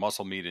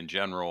muscle meat in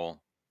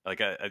general,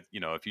 like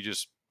if you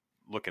just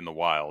look in the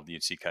wild, you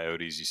see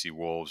coyotes, you see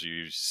wolves,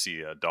 you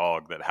see a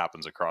dog that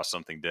happens across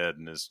something dead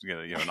and is,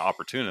 an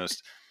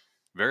opportunist.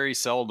 Very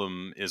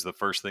seldom is the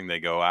first thing they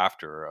go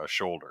after a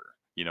shoulder,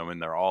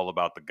 and they're all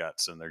about the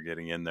guts, and they're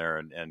getting in there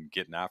and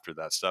getting after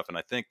that stuff. And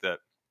I think that,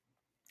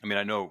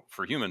 I know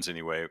for humans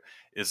anyway,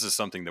 this is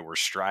something that we're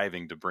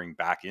striving to bring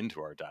back into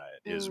our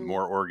diet, is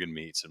more organ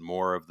meats and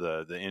more of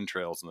the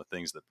entrails and the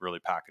things that really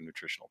pack a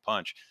nutritional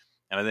punch.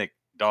 And I think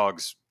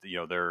dogs,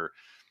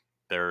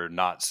 they're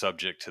not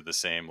subject to the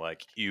same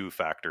like ew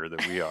factor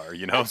that we are,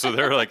 so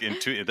they're like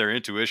their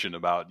intuition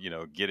about,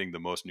 getting the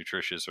most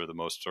nutritious or the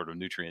most sort of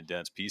nutrient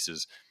dense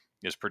pieces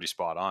is pretty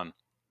spot on.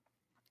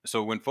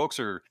 So when folks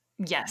are,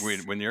 Yes.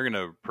 when you're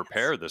going to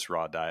prepare this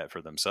raw diet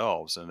for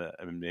themselves, and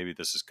maybe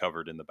this is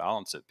covered in the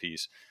balance it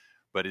piece,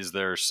 but is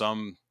there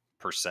some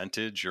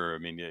percentage, or,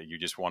 you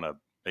just want to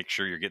make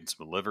sure you're getting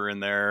some liver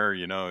in there,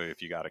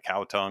 if you got a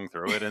cow tongue,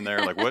 throw it in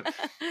there. Like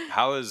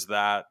how does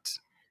that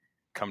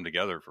come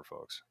together for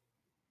folks?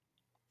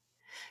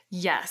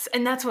 Yes,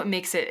 and that's what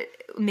makes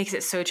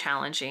it so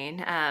challenging.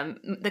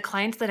 The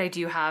clients that I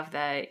do have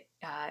that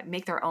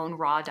make their own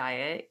raw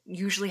diet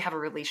usually have a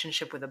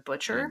relationship with a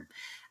butcher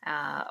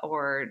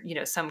or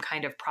some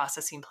kind of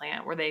processing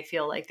plant where they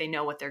feel like they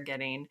know what they're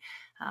getting.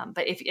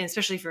 But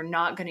especially if you're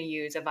not going to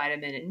use a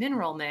vitamin and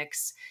mineral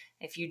mix,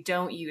 if you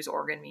don't use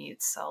organ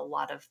meats, a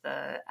lot of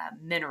the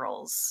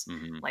minerals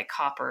like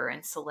copper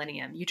and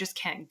selenium, you just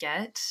can't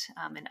get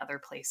in other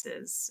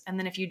places. And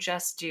then if you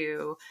just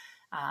do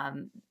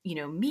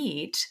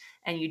meat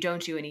and you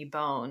don't do any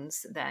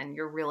bones, then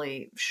you're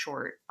really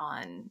short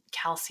on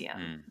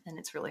calcium, and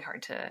it's really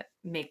hard to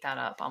make that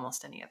up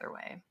almost any other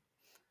way.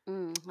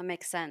 That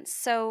makes sense.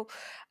 So,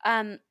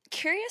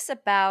 curious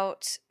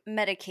about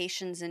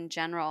medications in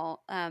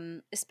general,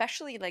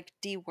 especially like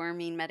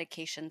deworming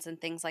medications and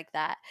things like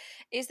that.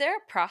 Is there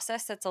a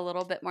process that's a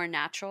little bit more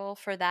natural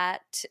for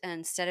that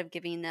instead of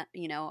giving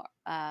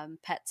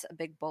pets a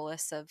big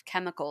bolus of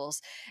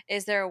chemicals?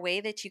 Is there a way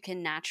that you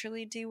can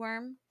naturally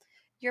deworm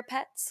your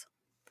pets?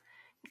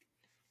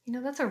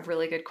 That's a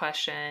really good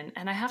question,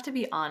 and I have to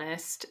be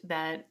honest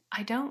that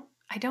I don't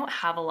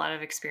have a lot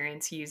of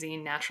experience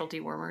using natural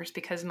dewormers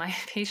because my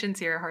patients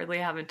here hardly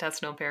have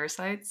intestinal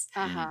parasites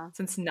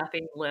since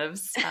nothing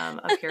lives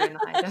up here in the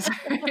high desert.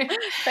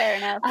 Fair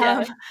enough.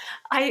 Yeah.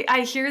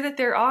 I hear that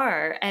there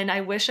are, and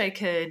I wish I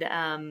could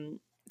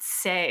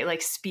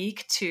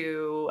speak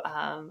to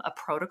a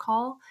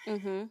protocol.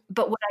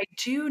 But what I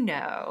do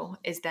know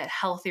is that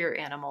healthier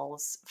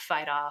animals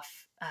fight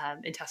off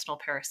intestinal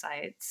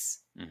parasites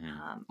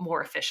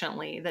more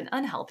efficiently than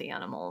unhealthy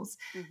animals,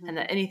 and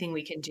that anything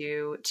we can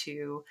do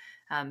to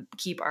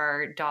keep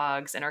our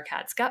dogs and our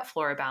cats' gut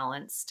flora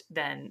balanced,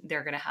 then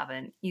they're going to have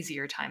an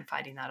easier time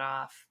fighting that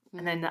off.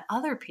 And then the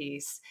other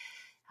piece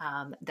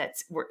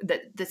that's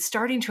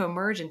starting to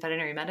emerge in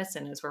veterinary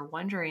medicine is we're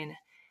wondering,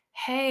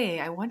 hey,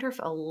 I wonder if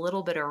a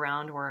little bit of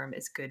roundworm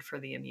is good for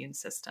the immune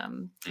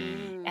system.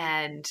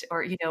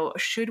 Or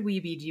should we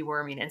be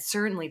deworming? And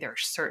certainly there are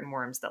certain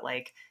worms that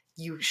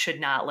you should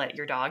not let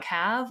your dog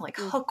have, like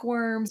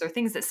hookworms or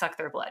things that suck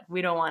their blood.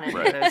 We don't want any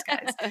of those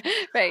guys.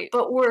 Right.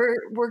 But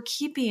we're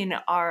keeping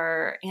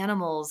our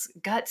animals'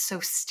 guts so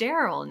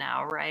sterile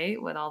now, right?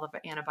 With all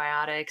the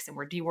antibiotics, and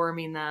we're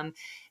deworming them.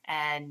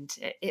 And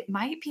it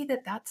might be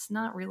that that's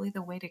not really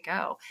the way to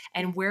go.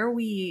 And where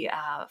we,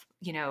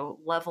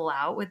 level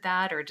out with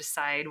that or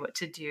decide what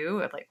to do,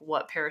 like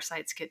what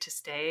parasites get to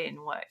stay and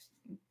what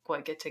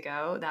get to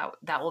go,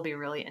 that will be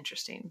really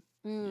interesting.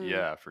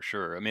 Yeah, for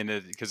sure.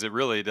 Because it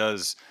really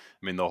does.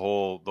 The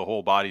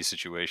whole body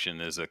situation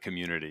is a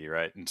community,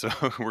 right? And so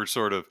we're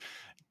sort of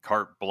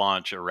carte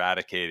blanche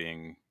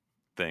eradicating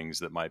things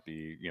that might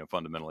be,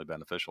 fundamentally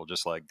beneficial,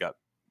 just like gut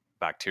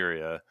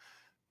bacteria.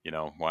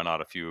 Why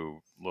not a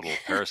few little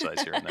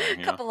parasites here and there?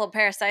 A couple little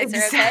parasites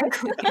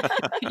exactly. are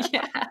okay.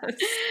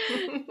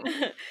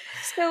 Yes.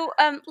 So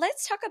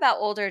let's talk about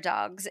older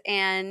dogs,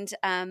 and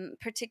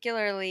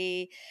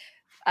particularly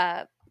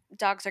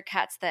dogs or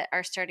cats that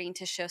are starting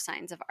to show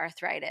signs of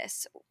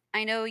arthritis.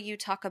 I know you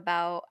talk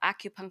about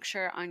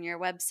acupuncture on your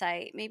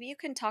website. Maybe you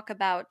can talk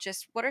about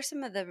just what are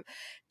some of the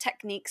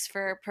techniques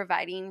for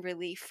providing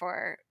relief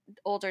for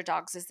older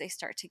dogs as they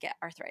start to get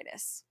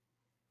arthritis?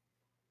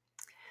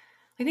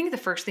 I think the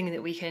first thing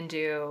that we can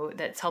do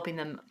that's helping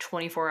them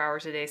 24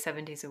 hours a day,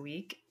 7 days a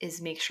week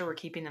is make sure we're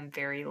keeping them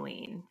very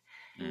lean.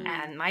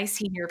 And my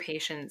senior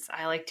patients,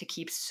 I like to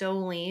keep so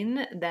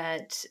lean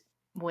that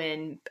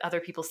when other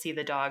people see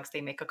the dogs,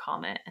 they make a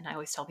comment. And I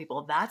always tell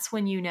people that's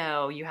when you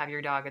know you have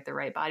your dog at the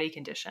right body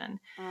condition.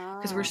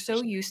 Because we're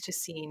so used to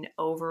seeing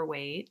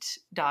overweight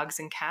dogs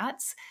and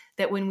cats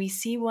that when we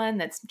see one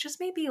that's just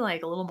maybe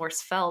like a little more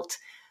svelte,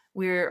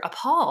 we're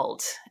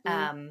appalled.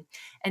 And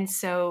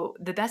so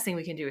the best thing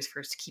we can do is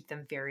first keep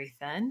them very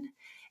thin,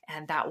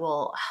 and that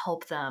will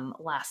help them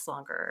last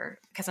longer.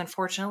 Because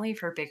unfortunately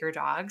for bigger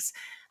dogs,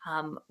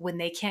 when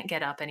they can't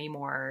get up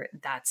anymore,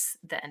 that's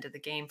the end of the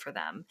game for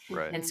them.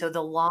 Right. And so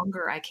the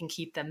longer I can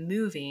keep them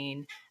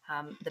moving,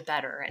 the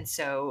better. And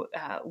so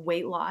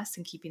weight loss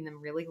and keeping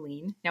them really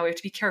lean. Now we have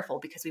to be careful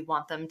because we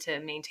want them to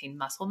maintain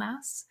muscle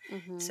mass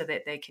so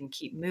that they can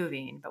keep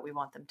moving, but we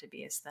want them to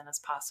be as thin as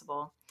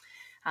possible.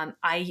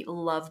 I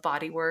love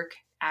body work,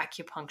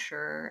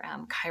 acupuncture,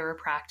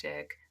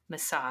 chiropractic,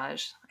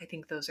 massage. I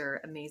think those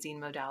are amazing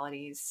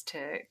modalities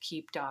to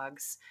keep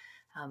dogs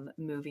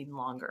moving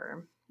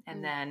longer.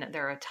 And then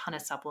there are a ton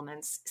of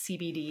supplements.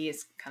 CBD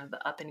is kind of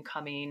the up and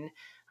coming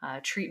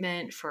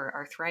treatment for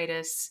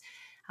arthritis.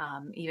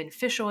 Even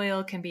fish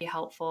oil can be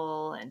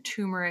helpful, and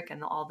turmeric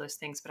and all those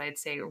things. But I'd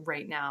say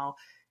right now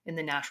in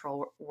the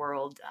natural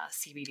world,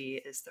 CBD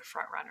is the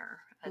front runner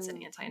as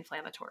an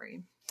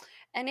anti-inflammatory.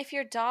 And if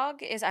your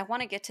dog is, I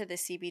want to get to the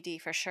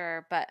CBD for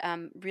sure, but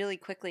really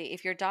quickly,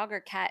 if your dog or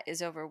cat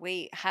is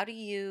overweight,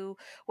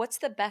 what's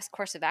the best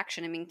course of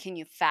action? I mean, can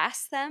you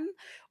fast them,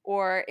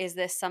 or is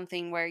this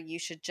something where you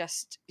should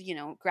just,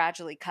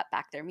 gradually cut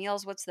back their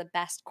meals? What's the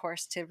best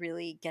course to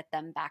really get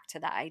them back to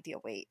that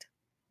ideal weight?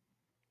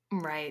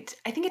 Right.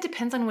 I think it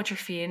depends on what you're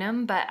feeding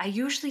them, but I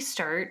usually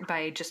start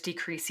by just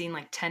decreasing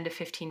like 10 to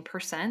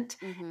 15%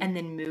 and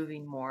then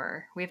moving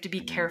more. We have to be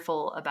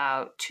careful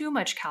about too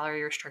much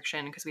calorie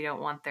restriction because we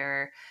don't want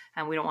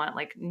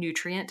like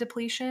nutrient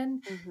depletion.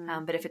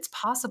 But if it's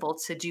possible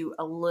to do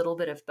a little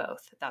bit of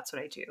both, that's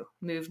what I do.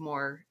 Move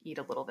more, eat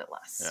a little bit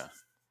less.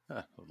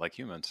 Yeah. Like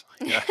humans.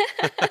 Yeah.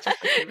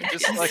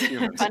 Just like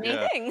humans. Funny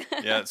thing.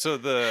 Yeah. So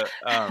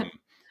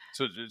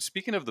so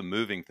speaking of the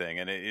moving thing,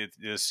 and it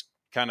just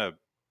kind of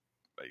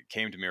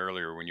came to me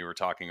earlier when you were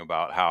talking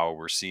about how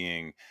we're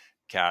seeing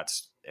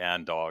cats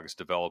and dogs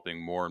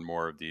developing more and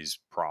more of these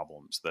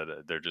problems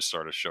that they're just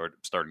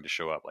starting to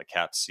show up. Like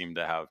cats seem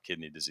to have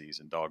kidney disease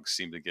and dogs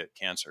seem to get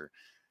cancer.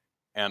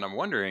 And I'm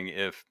wondering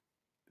if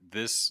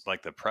this,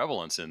 like the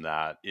prevalence in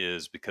that,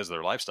 is because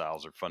their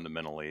lifestyles are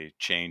fundamentally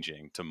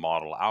changing to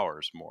model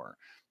ours more.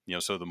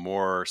 So the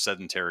more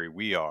sedentary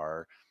we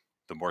are,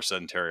 the more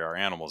sedentary our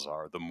animals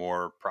are, the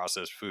more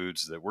processed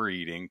foods that we're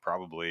eating,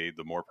 probably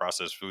the more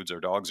processed foods our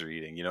dogs are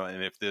eating,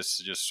 and if this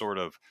just sort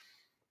of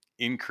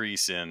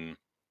increase in,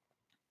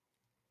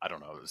 I don't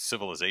know,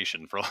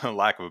 civilization, for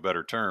lack of a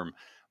better term,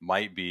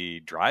 might be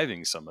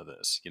driving some of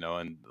this,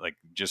 and like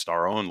just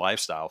our own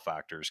lifestyle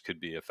factors could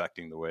be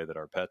affecting the way that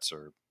our pets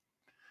are,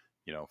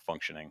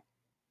 functioning.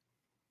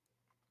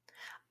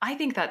 I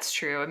think that's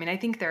true. I mean, I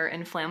think their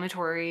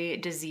inflammatory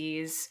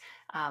disease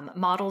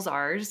models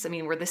ours. I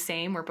mean, we're the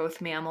same. We're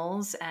both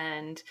mammals.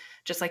 And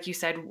just like you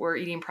said, we're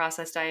eating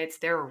processed diets.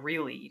 They're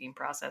really eating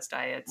processed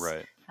diets.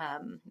 Right.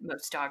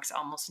 Most dogs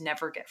almost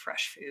never get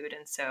fresh food.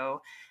 And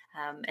so,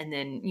 and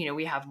then,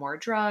 we have more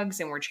drugs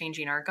and we're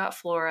changing our gut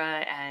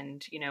flora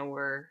and,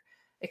 we're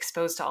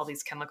exposed to all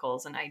these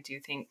chemicals. And I do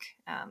think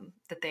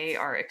that they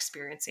are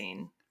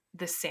experiencing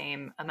the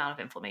same amount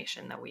of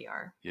inflammation that we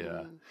are.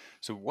 Yeah.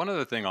 So one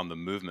other thing on the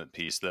movement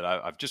piece that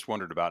I've just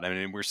wondered about, I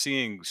mean, we're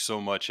seeing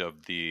so much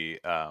of the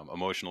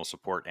emotional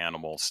support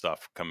animal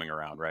stuff coming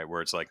around, right?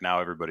 Where it's like now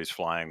everybody's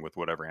flying with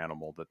whatever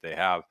animal that they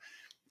have.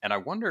 And I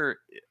wonder,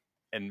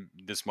 and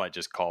this might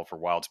just call for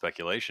wild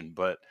speculation,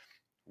 but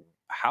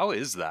how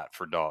is that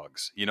for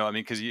dogs? I mean,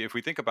 because if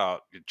we think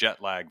about jet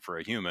lag for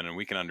a human and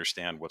we can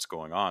understand what's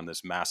going on,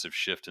 this massive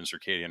shift in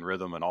circadian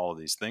rhythm and all of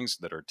these things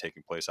that are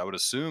taking place, I would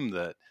assume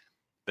that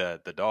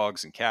the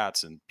dogs and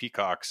cats and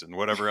peacocks and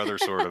whatever other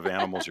sort of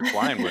animals you're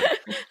flying with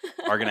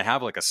are going to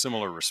have like a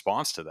similar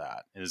response to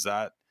that. Is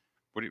that,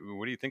 what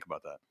do you think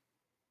about that?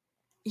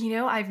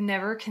 I've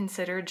never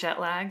considered jet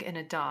lag in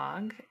a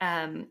dog.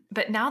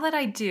 But now that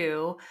I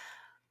do,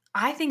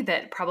 I think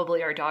that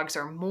probably our dogs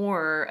are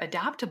more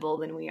adaptable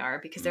than we are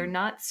because they're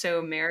not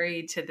so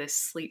married to this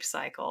sleep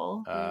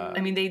cycle.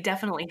 I mean, they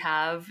definitely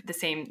have the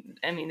same,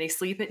 they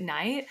sleep at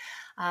night.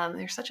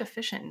 They're such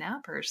efficient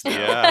nappers. Though.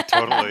 Yeah,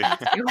 totally.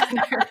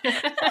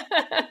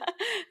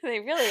 They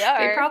really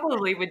are. They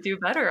probably would do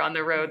better on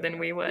the road than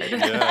we would.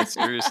 Yeah,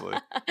 seriously.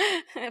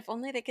 If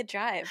only they could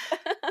drive.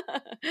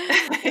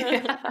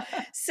 Yeah.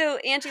 So,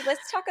 Angie,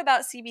 let's talk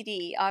about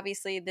CBD.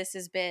 Obviously, this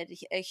has been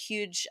a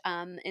huge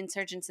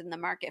insurgence in the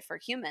market for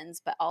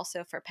humans, but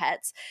also for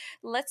pets.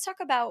 Let's talk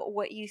about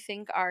what you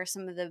think are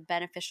some of the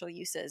beneficial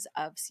uses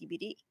of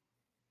CBD.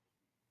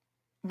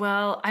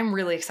 Well, I'm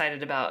really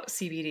excited about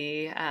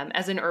CBD.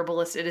 As an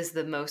herbalist, it is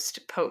the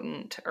most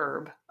potent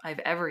herb I've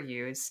ever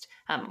used.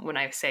 When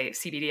I say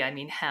CBD, I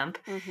mean hemp.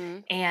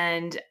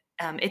 And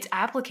its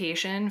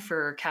application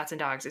for cats and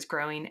dogs is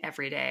growing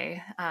every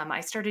day.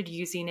 I started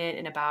using it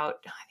in about,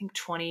 I think,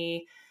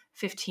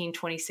 2015,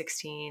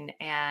 2016.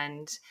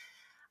 And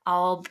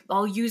I'll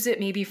use it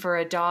maybe for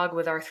a dog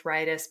with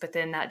arthritis, but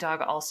then that dog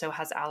also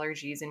has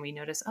allergies, and we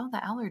notice,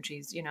 the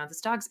allergies,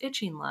 this dog's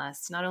itching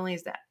less. Not only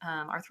is that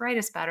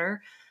arthritis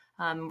better,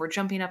 we're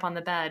jumping up on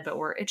the bed, but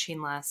we're itching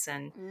less.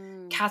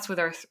 And cats with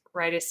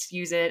arthritis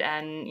use it,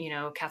 and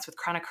cats with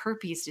chronic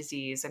herpes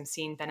disease, I'm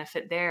seeing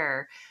benefit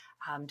there.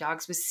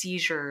 dogs with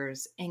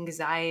seizures,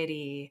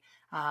 anxiety.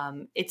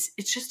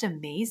 It's just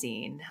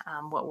amazing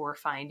what we're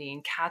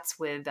finding. Cats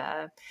with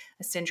a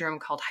syndrome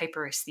called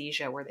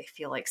hyperesthesia, where they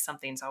feel like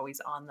something's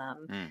always on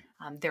them.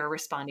 Mm. They're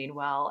responding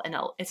well. And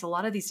it's a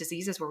lot of these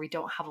diseases where we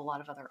don't have a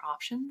lot of other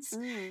options.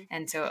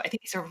 And so I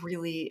think it's a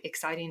really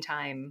exciting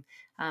time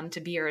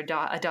to be a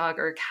dog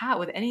or a cat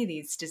with any of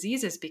these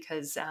diseases,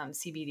 because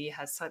CBD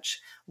has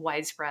such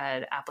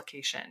widespread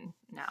application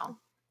now.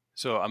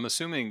 So I'm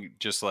assuming,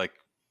 just like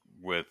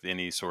with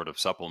any sort of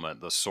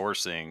supplement, the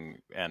sourcing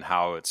and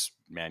how it's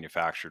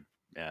manufactured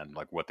and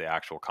like what the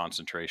actual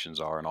concentrations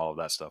are and all of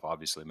that stuff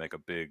obviously make a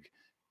big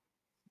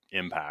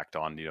impact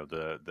on,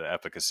 the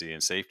efficacy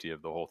and safety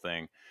of the whole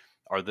thing.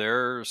 Are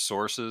there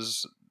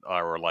sources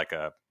or like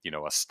a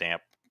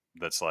stamp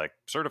that's like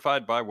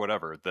certified by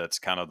whatever, that's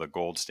kind of the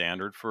gold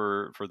standard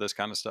for this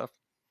kind of stuff?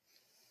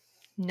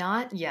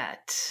 Not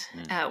yet.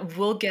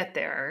 We'll get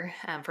there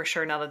for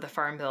sure now that the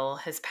Farm Bill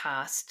has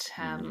passed.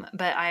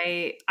 But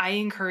I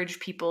encourage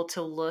people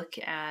to look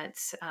at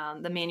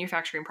the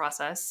manufacturing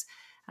process.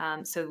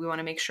 So we want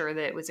to make sure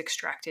that it was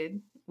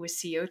extracted with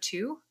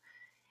CO2.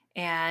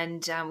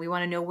 And we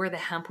want to know where the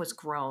hemp was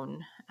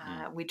grown.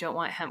 We don't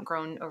want hemp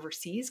grown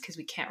overseas because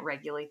we can't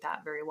regulate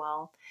that very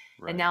well.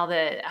 Right. And now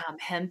that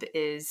hemp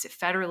is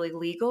federally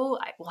legal,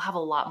 we'll have a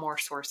lot more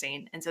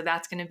sourcing. And so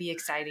that's going to be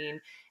exciting.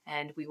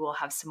 And we will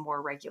have some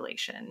more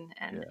regulation,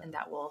 and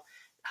that will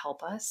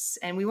help us.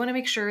 And we want to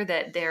make sure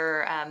that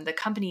the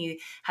company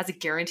has a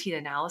guaranteed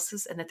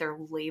analysis and that they're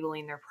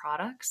labeling their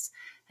products.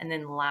 And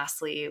then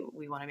lastly,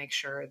 we want to make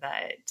sure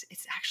that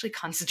it's actually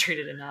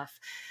concentrated enough.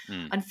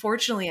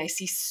 Unfortunately, I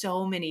see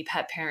so many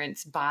pet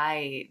parents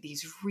buy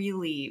these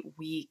really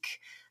weak,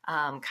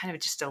 kind of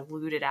just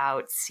diluted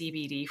out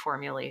CBD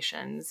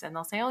formulations. And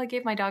they'll say, oh, I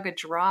gave my dog a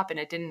drop and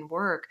it didn't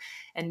work.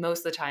 And most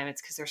of the time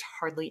it's because there's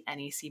hardly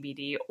any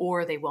CBD,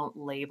 or they won't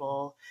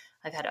label.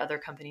 I've had other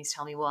companies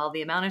tell me, well,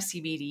 the amount of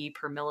CBD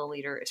per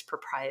milliliter is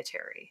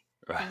proprietary.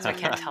 So I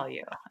can't tell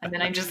you. And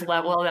then I'm just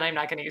well, then I'm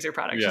not going to use your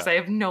product because I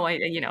have no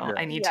idea,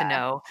 I need to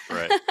know.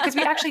 Right. Because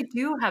we actually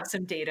do have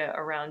some data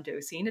around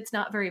dosing. It's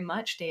not very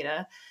much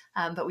data,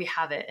 but we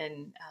have it.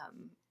 And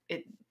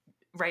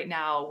right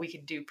now we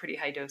can do pretty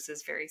high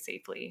doses very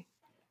safely.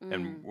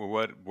 And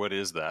what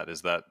is that?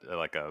 Is that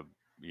like a,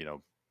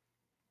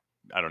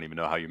 I don't even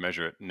know how you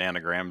measure it,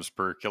 nanograms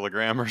per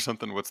kilogram or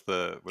something? What's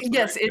the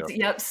yes, ratio?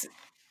 Yep.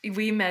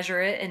 We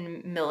measure it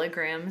in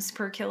milligrams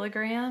per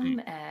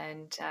kilogram.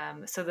 And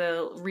so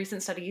the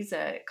recent studies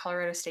at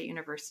Colorado State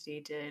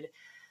University did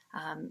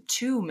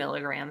 2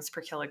 milligrams per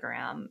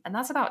kilogram. And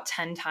that's about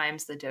 10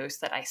 times the dose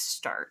that I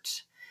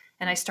start.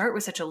 And I start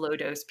with such a low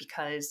dose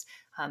because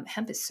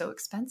hemp is so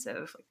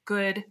expensive.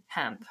 Good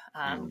hemp,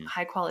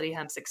 high quality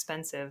hemp's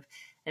expensive.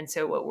 And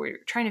so what we're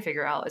trying to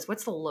figure out is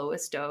what's the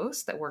lowest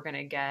dose that we're going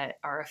to get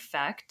our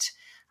effect,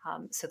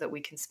 so that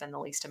we can spend the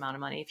least amount of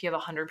money. If you have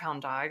a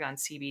 100-pound dog on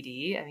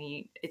CBD, I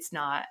mean, it's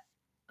not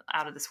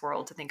out of this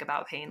world to think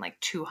about paying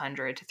like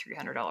 $200 to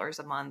 $300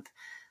 a month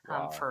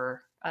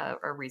for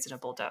a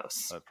reasonable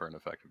dose. For an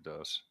effective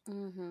dose.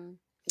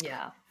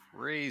 Yeah.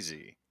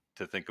 Crazy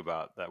to think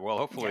about that. Well,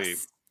 hopefully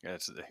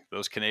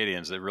those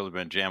Canadians, they've really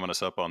been jamming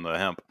us up on the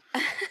hemp.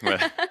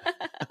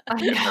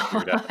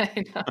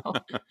 I know.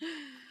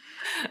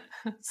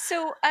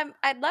 So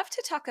I'd love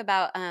to talk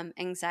about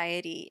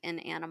anxiety in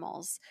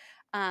animals,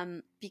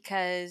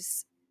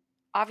 because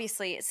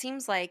obviously it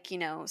seems like,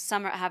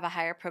 some have a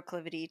higher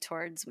proclivity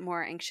towards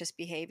more anxious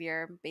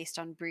behavior based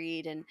on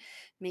breed and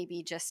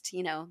maybe just,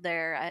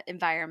 their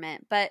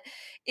environment. But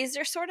is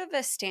there sort of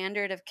a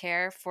standard of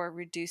care for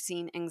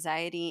reducing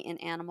anxiety in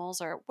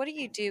animals? Or what do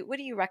you do? What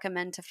do you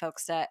recommend to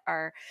folks that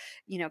are,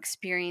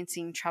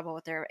 experiencing trouble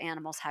with their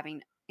animals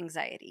having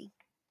anxiety?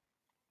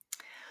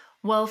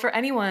 Well, for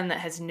anyone that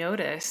has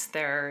noticed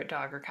their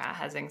dog or cat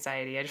has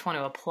anxiety, I just want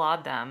to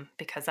applaud them,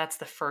 because that's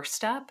the first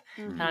step.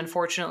 And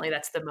unfortunately,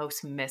 that's the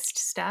most missed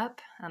step.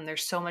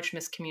 There's so much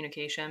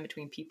miscommunication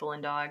between people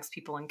and dogs,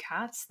 people and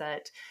cats,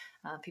 that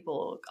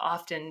people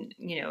often,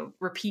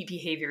 repeat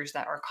behaviors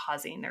that are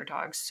causing their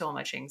dogs so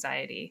much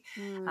anxiety.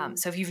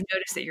 So if you've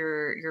noticed that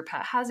your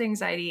pet has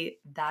anxiety,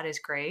 that is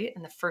great.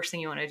 And the first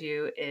thing you want to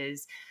do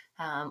is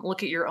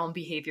look at your own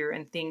behavior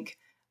and think,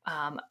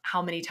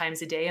 how many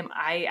times a day am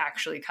I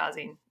actually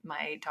causing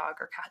my dog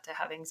or cat to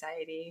have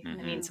anxiety?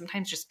 I mean,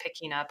 sometimes just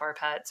picking up our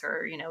pets,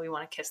 or, we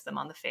want to kiss them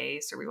on the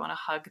face, or we want to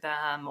hug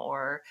them,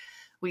 or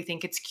we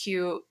think it's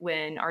cute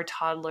when our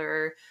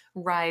toddler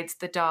rides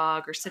the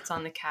dog or sits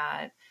on the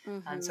cat.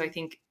 So I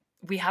think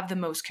we have the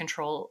most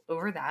control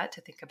over that,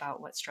 to think about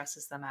what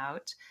stresses them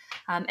out.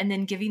 And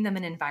then giving them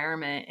an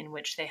environment in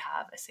which they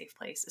have a safe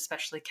place,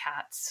 especially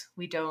cats.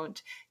 We don't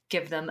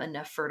give them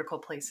enough vertical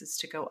places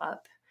to go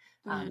up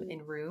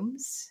in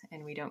rooms,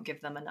 and we don't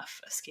give them enough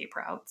escape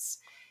routes.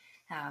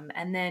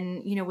 And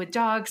then, with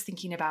dogs,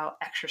 thinking about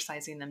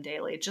exercising them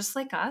daily, just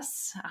like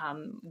us,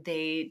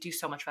 they do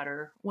so much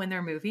better when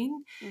they're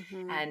moving.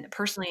 Mm-hmm. And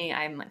personally,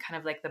 I'm kind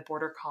of like the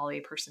border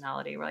collie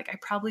personality where like I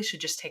probably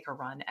should just take a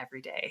run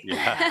every day.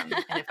 Yeah.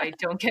 And if I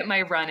don't get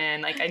my run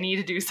in, like I need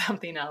to do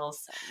something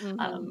else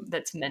Mm-hmm.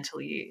 that's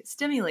mentally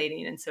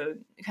stimulating. And so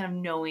kind of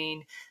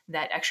knowing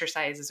that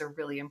exercise is a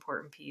really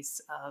important piece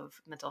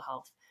of mental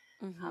health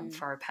Mm-hmm.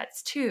 for our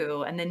pets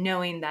too. And then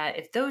knowing that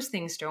if those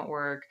things don't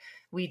work,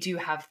 we do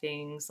have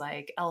things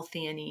like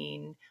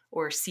L-theanine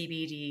or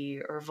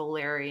CBD or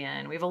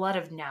valerian. We have a lot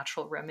of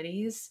natural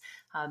remedies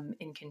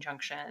in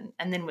conjunction.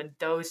 And then when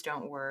those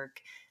don't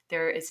work,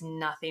 there is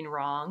nothing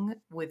wrong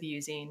with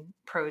using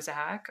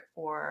Prozac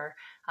or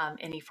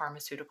any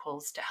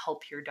pharmaceuticals to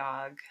help your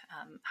dog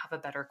have a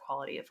better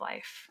quality of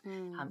life.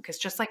 Mm. Because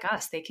just like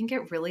us, they can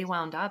get really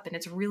wound up, and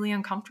it's really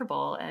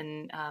uncomfortable,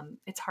 and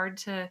it's hard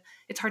to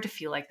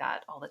feel like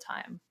that all the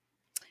time.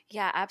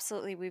 Yeah,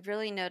 absolutely. We've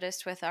really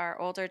noticed with our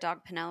older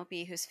dog,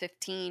 Penelope, who's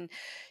 15,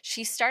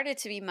 she started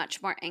to be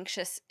much more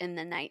anxious in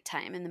the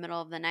nighttime, in the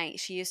middle of the night.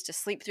 She used to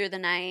sleep through the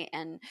night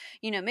and,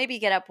 maybe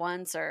get up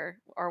once or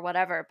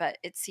whatever, but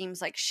it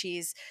seems like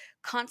she's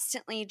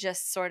constantly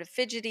just sort of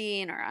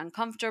fidgety or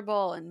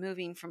uncomfortable and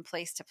moving from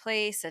place to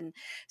place. And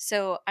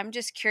so I'm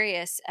just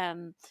curious,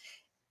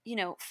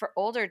 for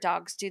older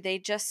dogs,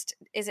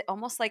 is it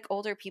almost like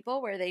older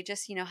people where they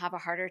just, have a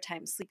harder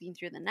time sleeping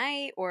through the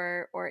night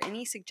or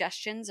any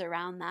suggestions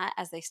around that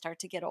as they start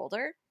to get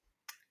older?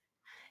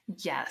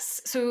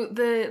 Yes. So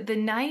the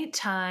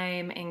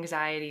nighttime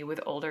anxiety with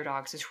older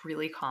dogs is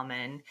really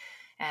common,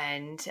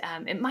 and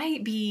it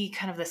might be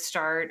kind of the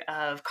start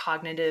of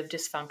cognitive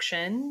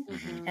dysfunction. Hmm.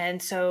 Mhm.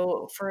 And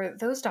so for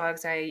those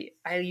dogs, I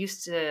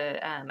used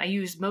to I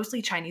use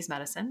mostly Chinese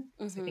medicine.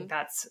 So I think Mhm.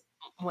 that's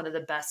one of the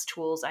best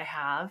tools I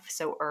have.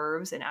 So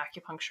herbs and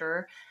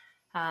acupuncture.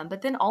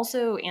 But then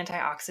also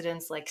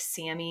antioxidants like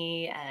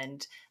SAMe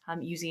and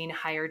using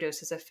higher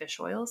doses of fish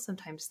oil.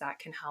 Sometimes that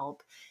can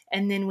help.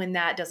 And then when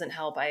that doesn't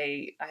help,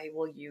 I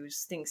will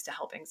use things to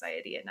help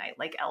anxiety at night,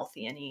 like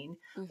L-theanine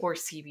Mhm. or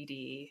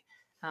CBD,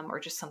 or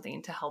just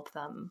something to help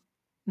them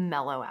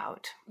mellow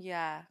out.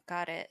 Yeah,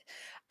 got it.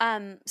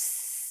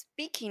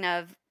 Speaking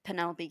of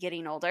Penelope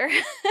getting older,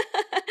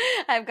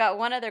 I've got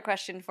one other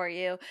question for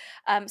you.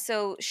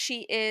 So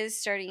she is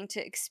starting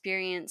to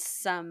experience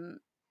some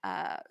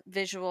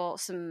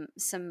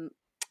some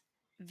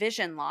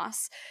vision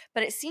loss,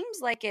 but it seems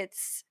like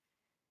it's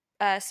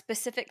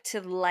specific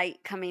to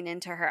light coming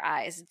into her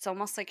eyes. It's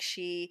almost like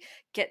she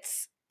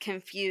gets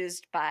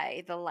confused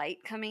by the light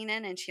coming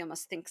in and she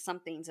almost thinks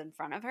something's in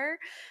front of her.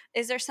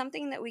 Is there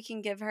something that we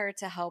can give her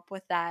to help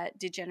with that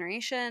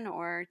degeneration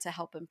or to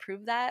help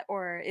improve that?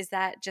 Or is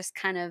that just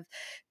kind of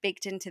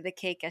baked into the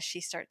cake as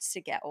she starts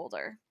to get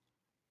older?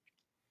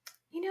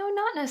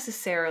 Not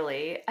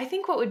necessarily. I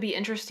think what would be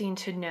interesting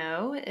to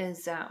know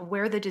is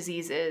where the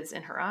disease is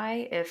in her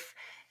eye. If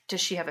does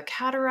she have a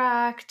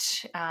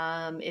cataract?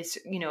 Is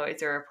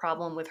there a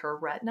problem with her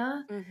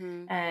retina?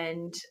 Mm-hmm.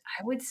 And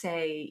I would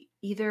say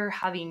either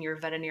having your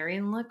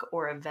veterinarian look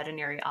or a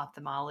veterinary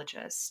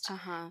ophthalmologist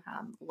Uh-huh.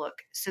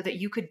 look so that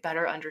you could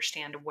better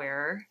understand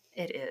where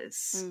it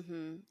is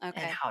Mm-hmm. and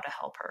Okay. how to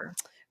help her.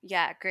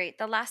 Yeah, great.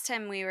 The last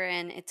time we were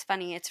in, it's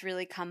funny, it's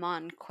really come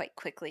on quite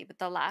quickly, but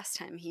the last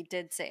time he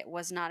did say it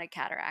was not a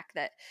cataract,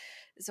 that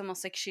it's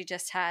almost like she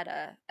just had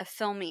a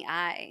filmy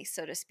eye,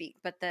 so to speak.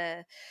 But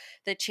the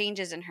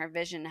changes in her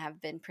vision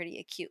have been pretty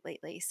acute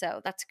lately.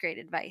 So that's great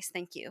advice.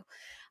 Thank you.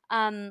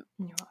 Um,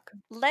 You're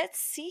welcome. let's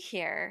see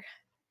here.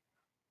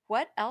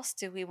 What else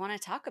do we want to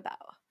talk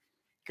about?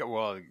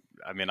 Well,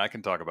 I mean, I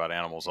can talk about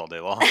animals all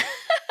day long.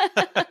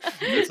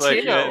 Me It's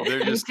like, yeah, too.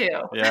 they're Me just,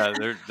 too. yeah,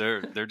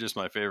 they're just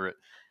my favorite.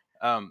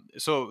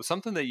 So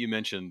something that you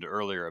mentioned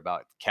earlier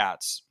about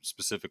cats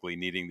specifically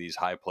needing these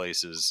high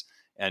places,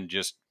 and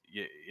just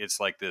it's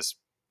like this.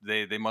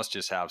 They must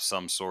just have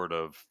some sort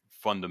of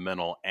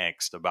fundamental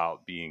angst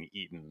about being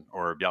eaten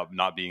or about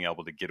not being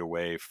able to get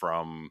away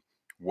from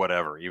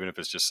whatever, even if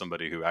it's just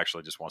somebody who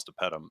actually just wants to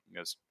pet them.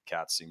 Because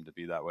cats seem to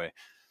be that way.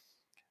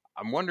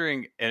 I'm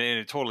wondering, and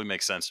it totally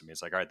makes sense to me.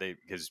 It's like, all right,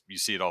 because you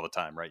see it all the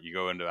time, right? You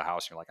go into a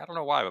house and you're like, I don't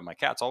know why, but my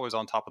cat's always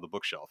on top of the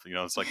bookshelf.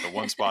 It's like the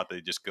one spot they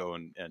just go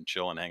and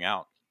chill and hang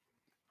out.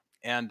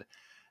 And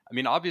I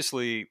mean,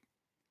 obviously,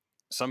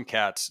 some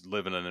cats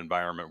live in an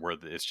environment where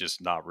it's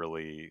just not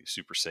really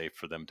super safe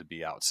for them to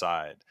be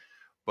outside.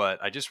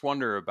 But I just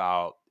wonder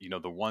about,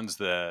 the ones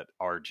that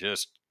are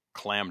just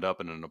clammed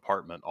up in an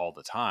apartment all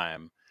the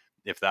time,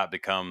 if that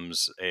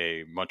becomes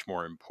a much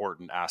more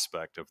important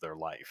aspect of their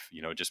life,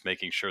 just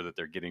making sure that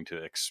they're getting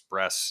to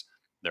express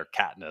their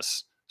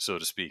catness, so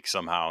to speak,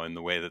 somehow in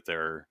the way that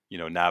they're,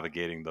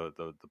 navigating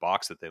the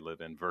box that they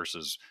live in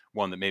versus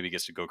one that maybe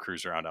gets to go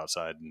cruise around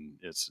outside and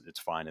it's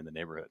fine in the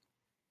neighborhood.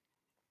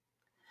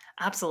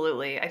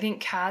 Absolutely. I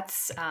think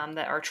cats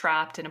that are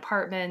trapped in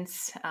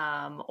apartments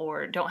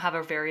or don't have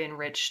a very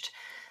enriched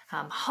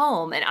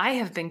home, and I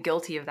have been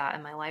guilty of that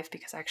in my life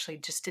because I actually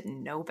just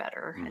didn't know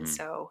better. And Hmm.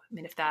 so, I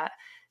mean, if that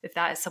if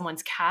that is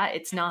someone's cat,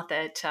 it's not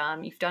that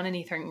you've done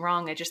anything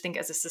wrong. I just think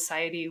as a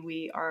society,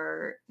 we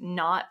are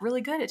not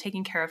really good at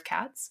taking care of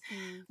cats.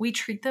 We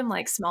treat them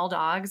like small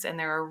dogs, and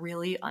they're a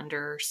really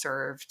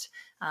underserved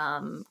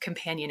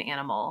companion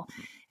animal.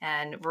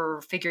 And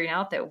we're figuring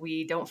out that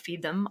we don't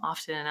feed them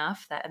often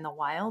enough, that in the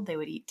wild they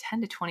would eat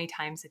 10 to 20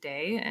 times a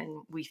day,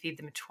 and we feed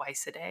them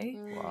twice a day.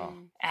 Wow.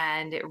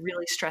 And it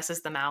really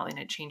stresses them out and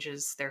it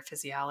changes their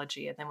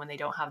physiology. And then when they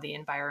don't have the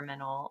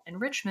environmental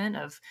enrichment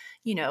of,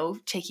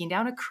 taking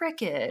down a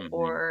cricket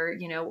or,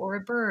 or a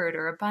bird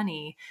or a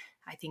bunny,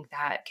 I think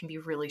that can be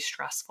really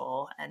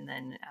stressful. And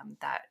then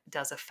that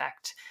does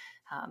affect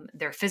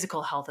their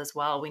physical health as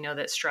well. We know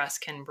that stress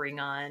can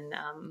bring on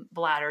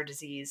bladder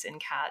disease in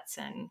cats,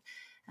 and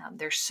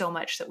there's so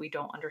much that we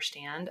don't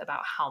understand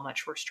about how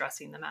much we're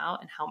stressing them out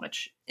and how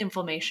much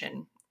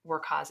inflammation we're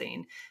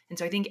causing. And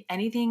so I think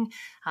anything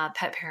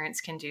pet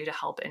parents can do to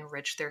help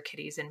enrich their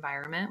kitty's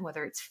environment,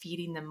 whether it's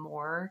feeding them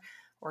more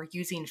or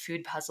using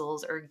food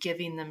puzzles or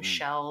giving them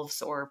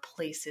shelves or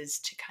places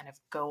to kind of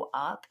go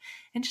up,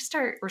 and just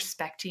start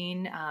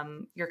respecting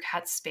your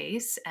cat's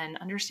space and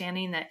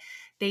understanding that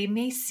they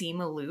may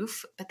seem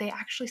aloof, but they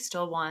actually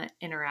still want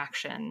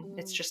interaction.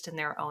 It's just in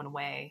their own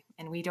way.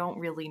 And we don't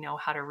really know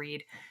how to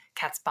read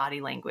cats' body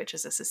language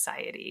as a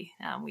society.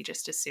 We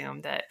just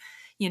assume that,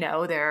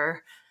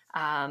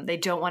 they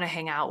don't want to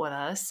hang out with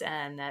us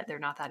and that they're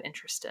not that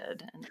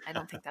interested. And I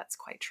don't think that's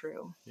quite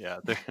true.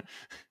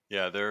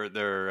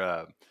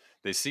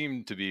 They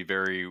seem to be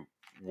very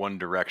one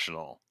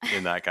directional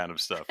in that kind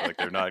of stuff. Like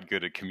they're not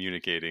good at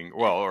communicating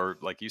well, or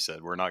like you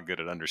said, we're not good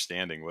at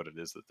understanding what it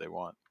is that they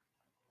want.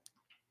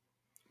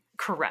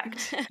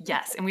 Correct.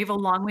 Yes. And we have a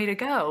long way to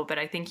go, but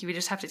I think you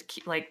just have to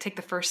take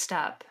the first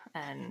step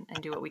and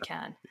do what we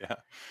can. Yeah.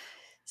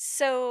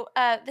 So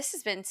this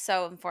has been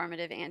so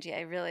informative, Angie.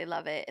 I really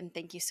love it. And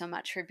thank you so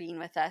much for being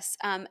with us.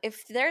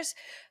 If there's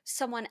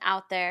someone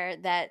out there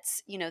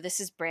that's,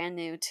 this is brand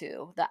new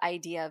to the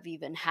idea of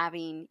even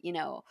having,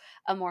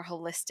 a more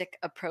holistic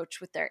approach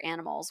with their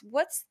animals,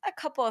 what's a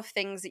couple of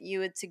things that you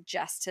would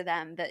suggest to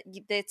them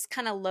that's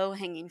kind of low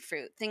hanging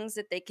fruit, things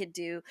that they could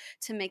do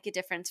to make a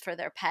difference for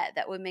their pet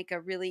that would make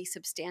a really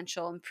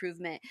substantial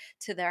improvement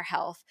to their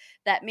health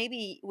that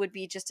maybe would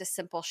be just a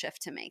simple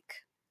shift to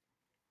make?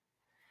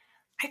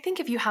 I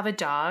think if you have a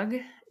dog,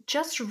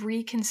 just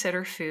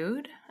reconsider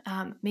food.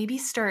 Maybe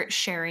start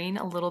sharing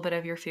a little bit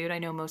of your food. I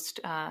know most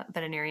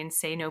veterinarians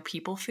say no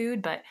people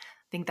food, but I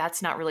think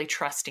that's not really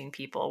trusting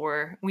people.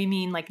 We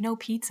mean like no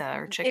pizza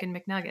or chicken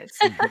McNuggets.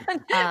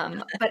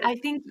 But I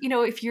think,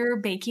 if you're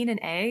baking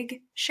an egg,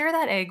 share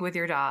that egg with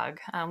your dog.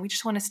 We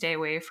just want to stay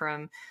away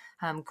from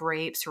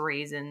grapes,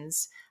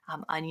 raisins,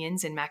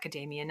 onions, and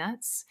macadamia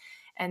nuts.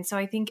 And so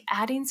I think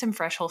adding some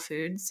fresh whole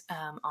foods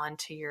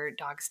onto your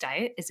dog's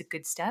diet is a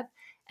good step.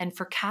 And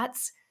for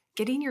cats,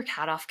 getting your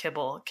cat off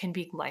kibble can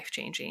be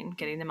life-changing.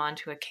 Getting them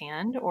onto a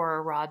canned or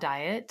a raw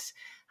diet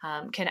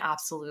can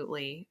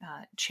absolutely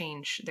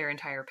change their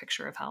entire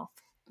picture of health.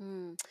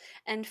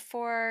 And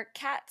for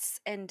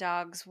cats and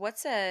dogs,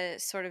 what's a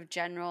sort of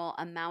general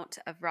amount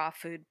of raw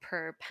food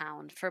per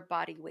pound for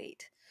body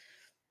weight?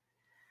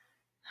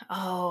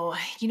 Oh,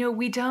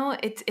 we don't.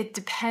 It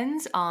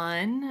depends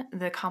on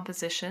the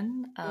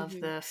composition of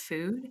the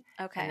food.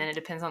 Okay. And then it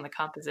depends on the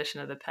composition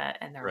of the pet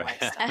and their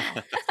Right.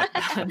 lifestyle.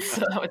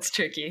 So it's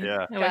tricky.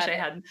 Yeah. I wish I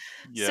had.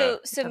 So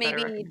a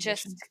better maybe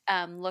just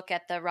recommendation. look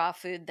at the raw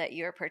food that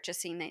you're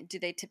purchasing. Do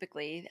they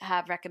typically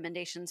have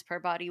recommendations per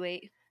body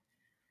weight?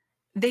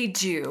 They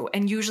do.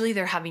 And usually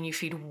they're having you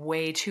feed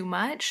way too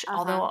much.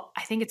 Although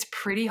I think it's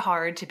pretty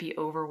hard to be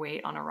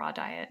overweight on a raw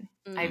diet.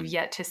 I've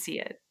yet to see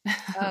it.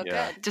 Oh,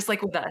 good. Just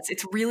like with us,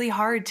 it's really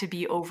hard to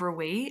be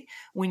overweight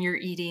when you're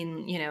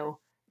eating,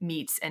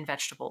 meats and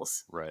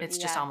vegetables. Right. It's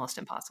just almost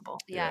impossible.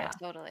 Yeah,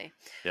 totally.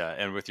 Yeah.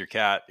 And with your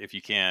cat, if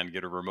you can,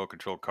 get a remote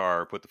controlled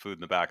car, put the food in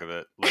the back of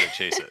it, let it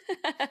chase it.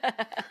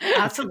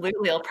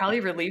 Absolutely. It'll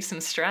probably relieve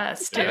some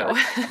stress too. Yeah.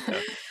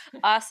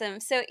 Awesome.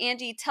 So,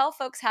 Angie, tell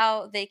folks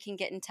how they can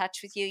get in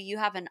touch with you. You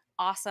have an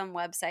awesome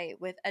website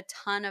with a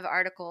ton of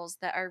articles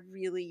that are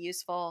really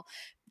useful,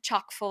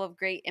 chock full of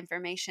great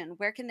information.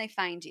 Where can they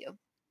find you?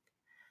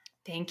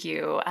 Thank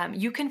you.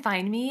 You can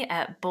find me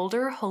at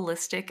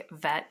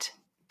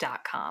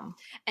boulderholisticvet.com.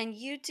 And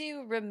you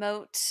do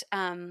remote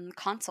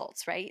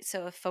consults, right?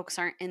 So if folks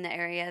aren't in the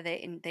area,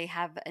 they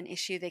have an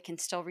issue, they can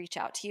still reach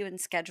out to you and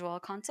schedule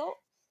a consult?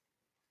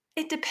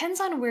 It depends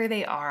on where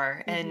they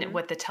are and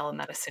what the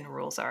telemedicine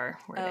rules are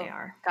where they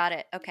are. Got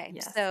it. Okay.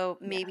 Yes. So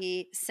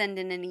maybe send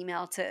in an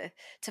email to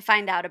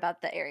find out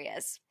about the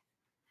areas.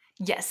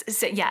 Yes.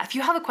 So if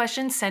you have a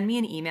question, send me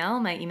an email.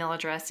 My email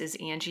address is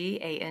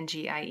Angie,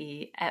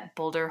 ANGIE, at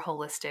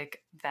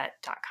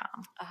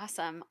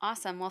boulderholisticvet.com.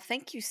 Awesome. Well,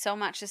 thank you so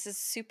much. This is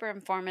super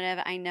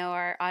informative. I know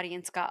our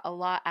audience got a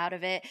lot out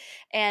of it,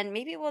 and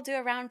maybe we'll do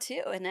a round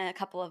 2 in a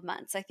couple of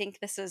months. I think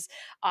this is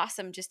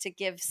awesome just to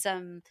give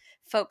some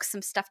folks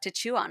some stuff to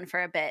chew on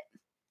for a bit.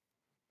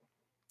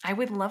 I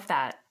would love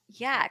that.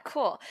 Yeah,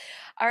 cool.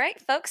 All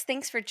right, folks,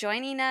 thanks for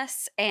joining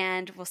us,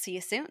 and we'll see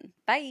you soon.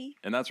 Bye.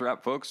 And that's a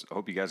wrap, folks. I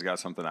hope you guys got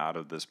something out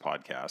of this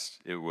podcast.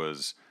 It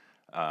was,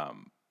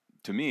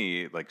 to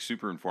me, like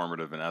super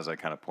informative. And as I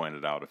kind of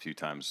pointed out a few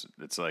times,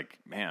 it's like,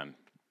 man,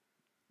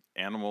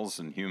 animals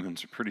and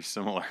humans are pretty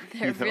similar.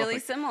 They're really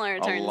like similar,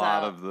 it turns a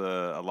lot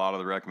out. of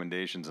the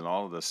recommendations and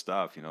all of this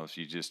stuff, if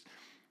you just,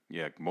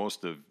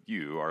 most of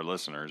you, our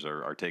listeners,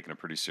 are taking a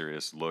pretty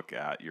serious look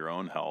at your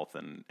own health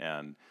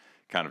and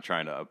kind of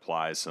trying to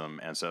apply some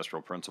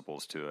ancestral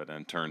principles to it.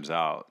 And it turns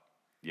out,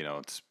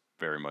 it's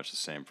very much the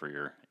same for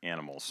your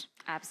animals.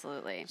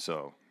 Absolutely.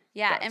 So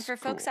yeah, and for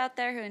cool. folks out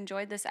there who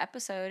enjoyed this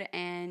episode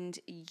and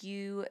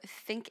you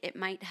think it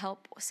might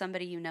help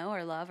somebody you know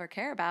or love or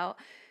care about,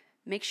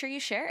 make sure you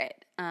share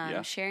it.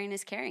 Sharing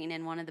is caring,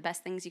 and one of the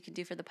best things you can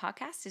do for the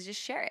podcast is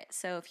just share it.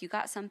 So if you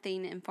got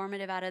something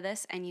informative out of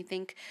this and you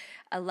think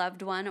a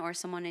loved one or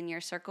someone in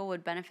your circle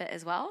would benefit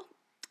as well,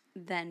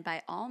 then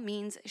by all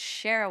means,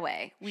 share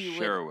away. We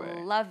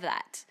would love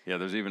that. Yeah,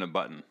 there's even a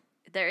button.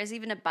 There is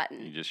even a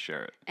button. You just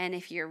share it. And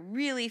if you're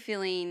really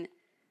feeling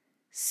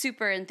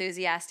super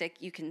enthusiastic,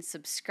 you can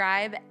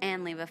subscribe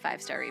and leave a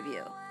 5-star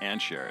review.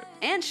 And share it.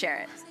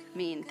 I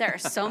mean, there are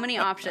so many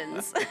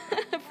options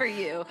for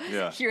you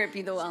here at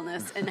Be the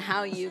Wellness and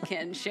how you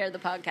can share the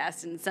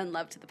podcast and send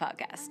love to the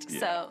podcast. Yeah.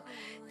 So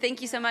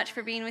thank you so much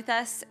for being with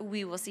us.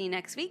 We will see you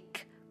next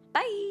week.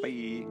 Bye.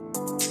 Bye.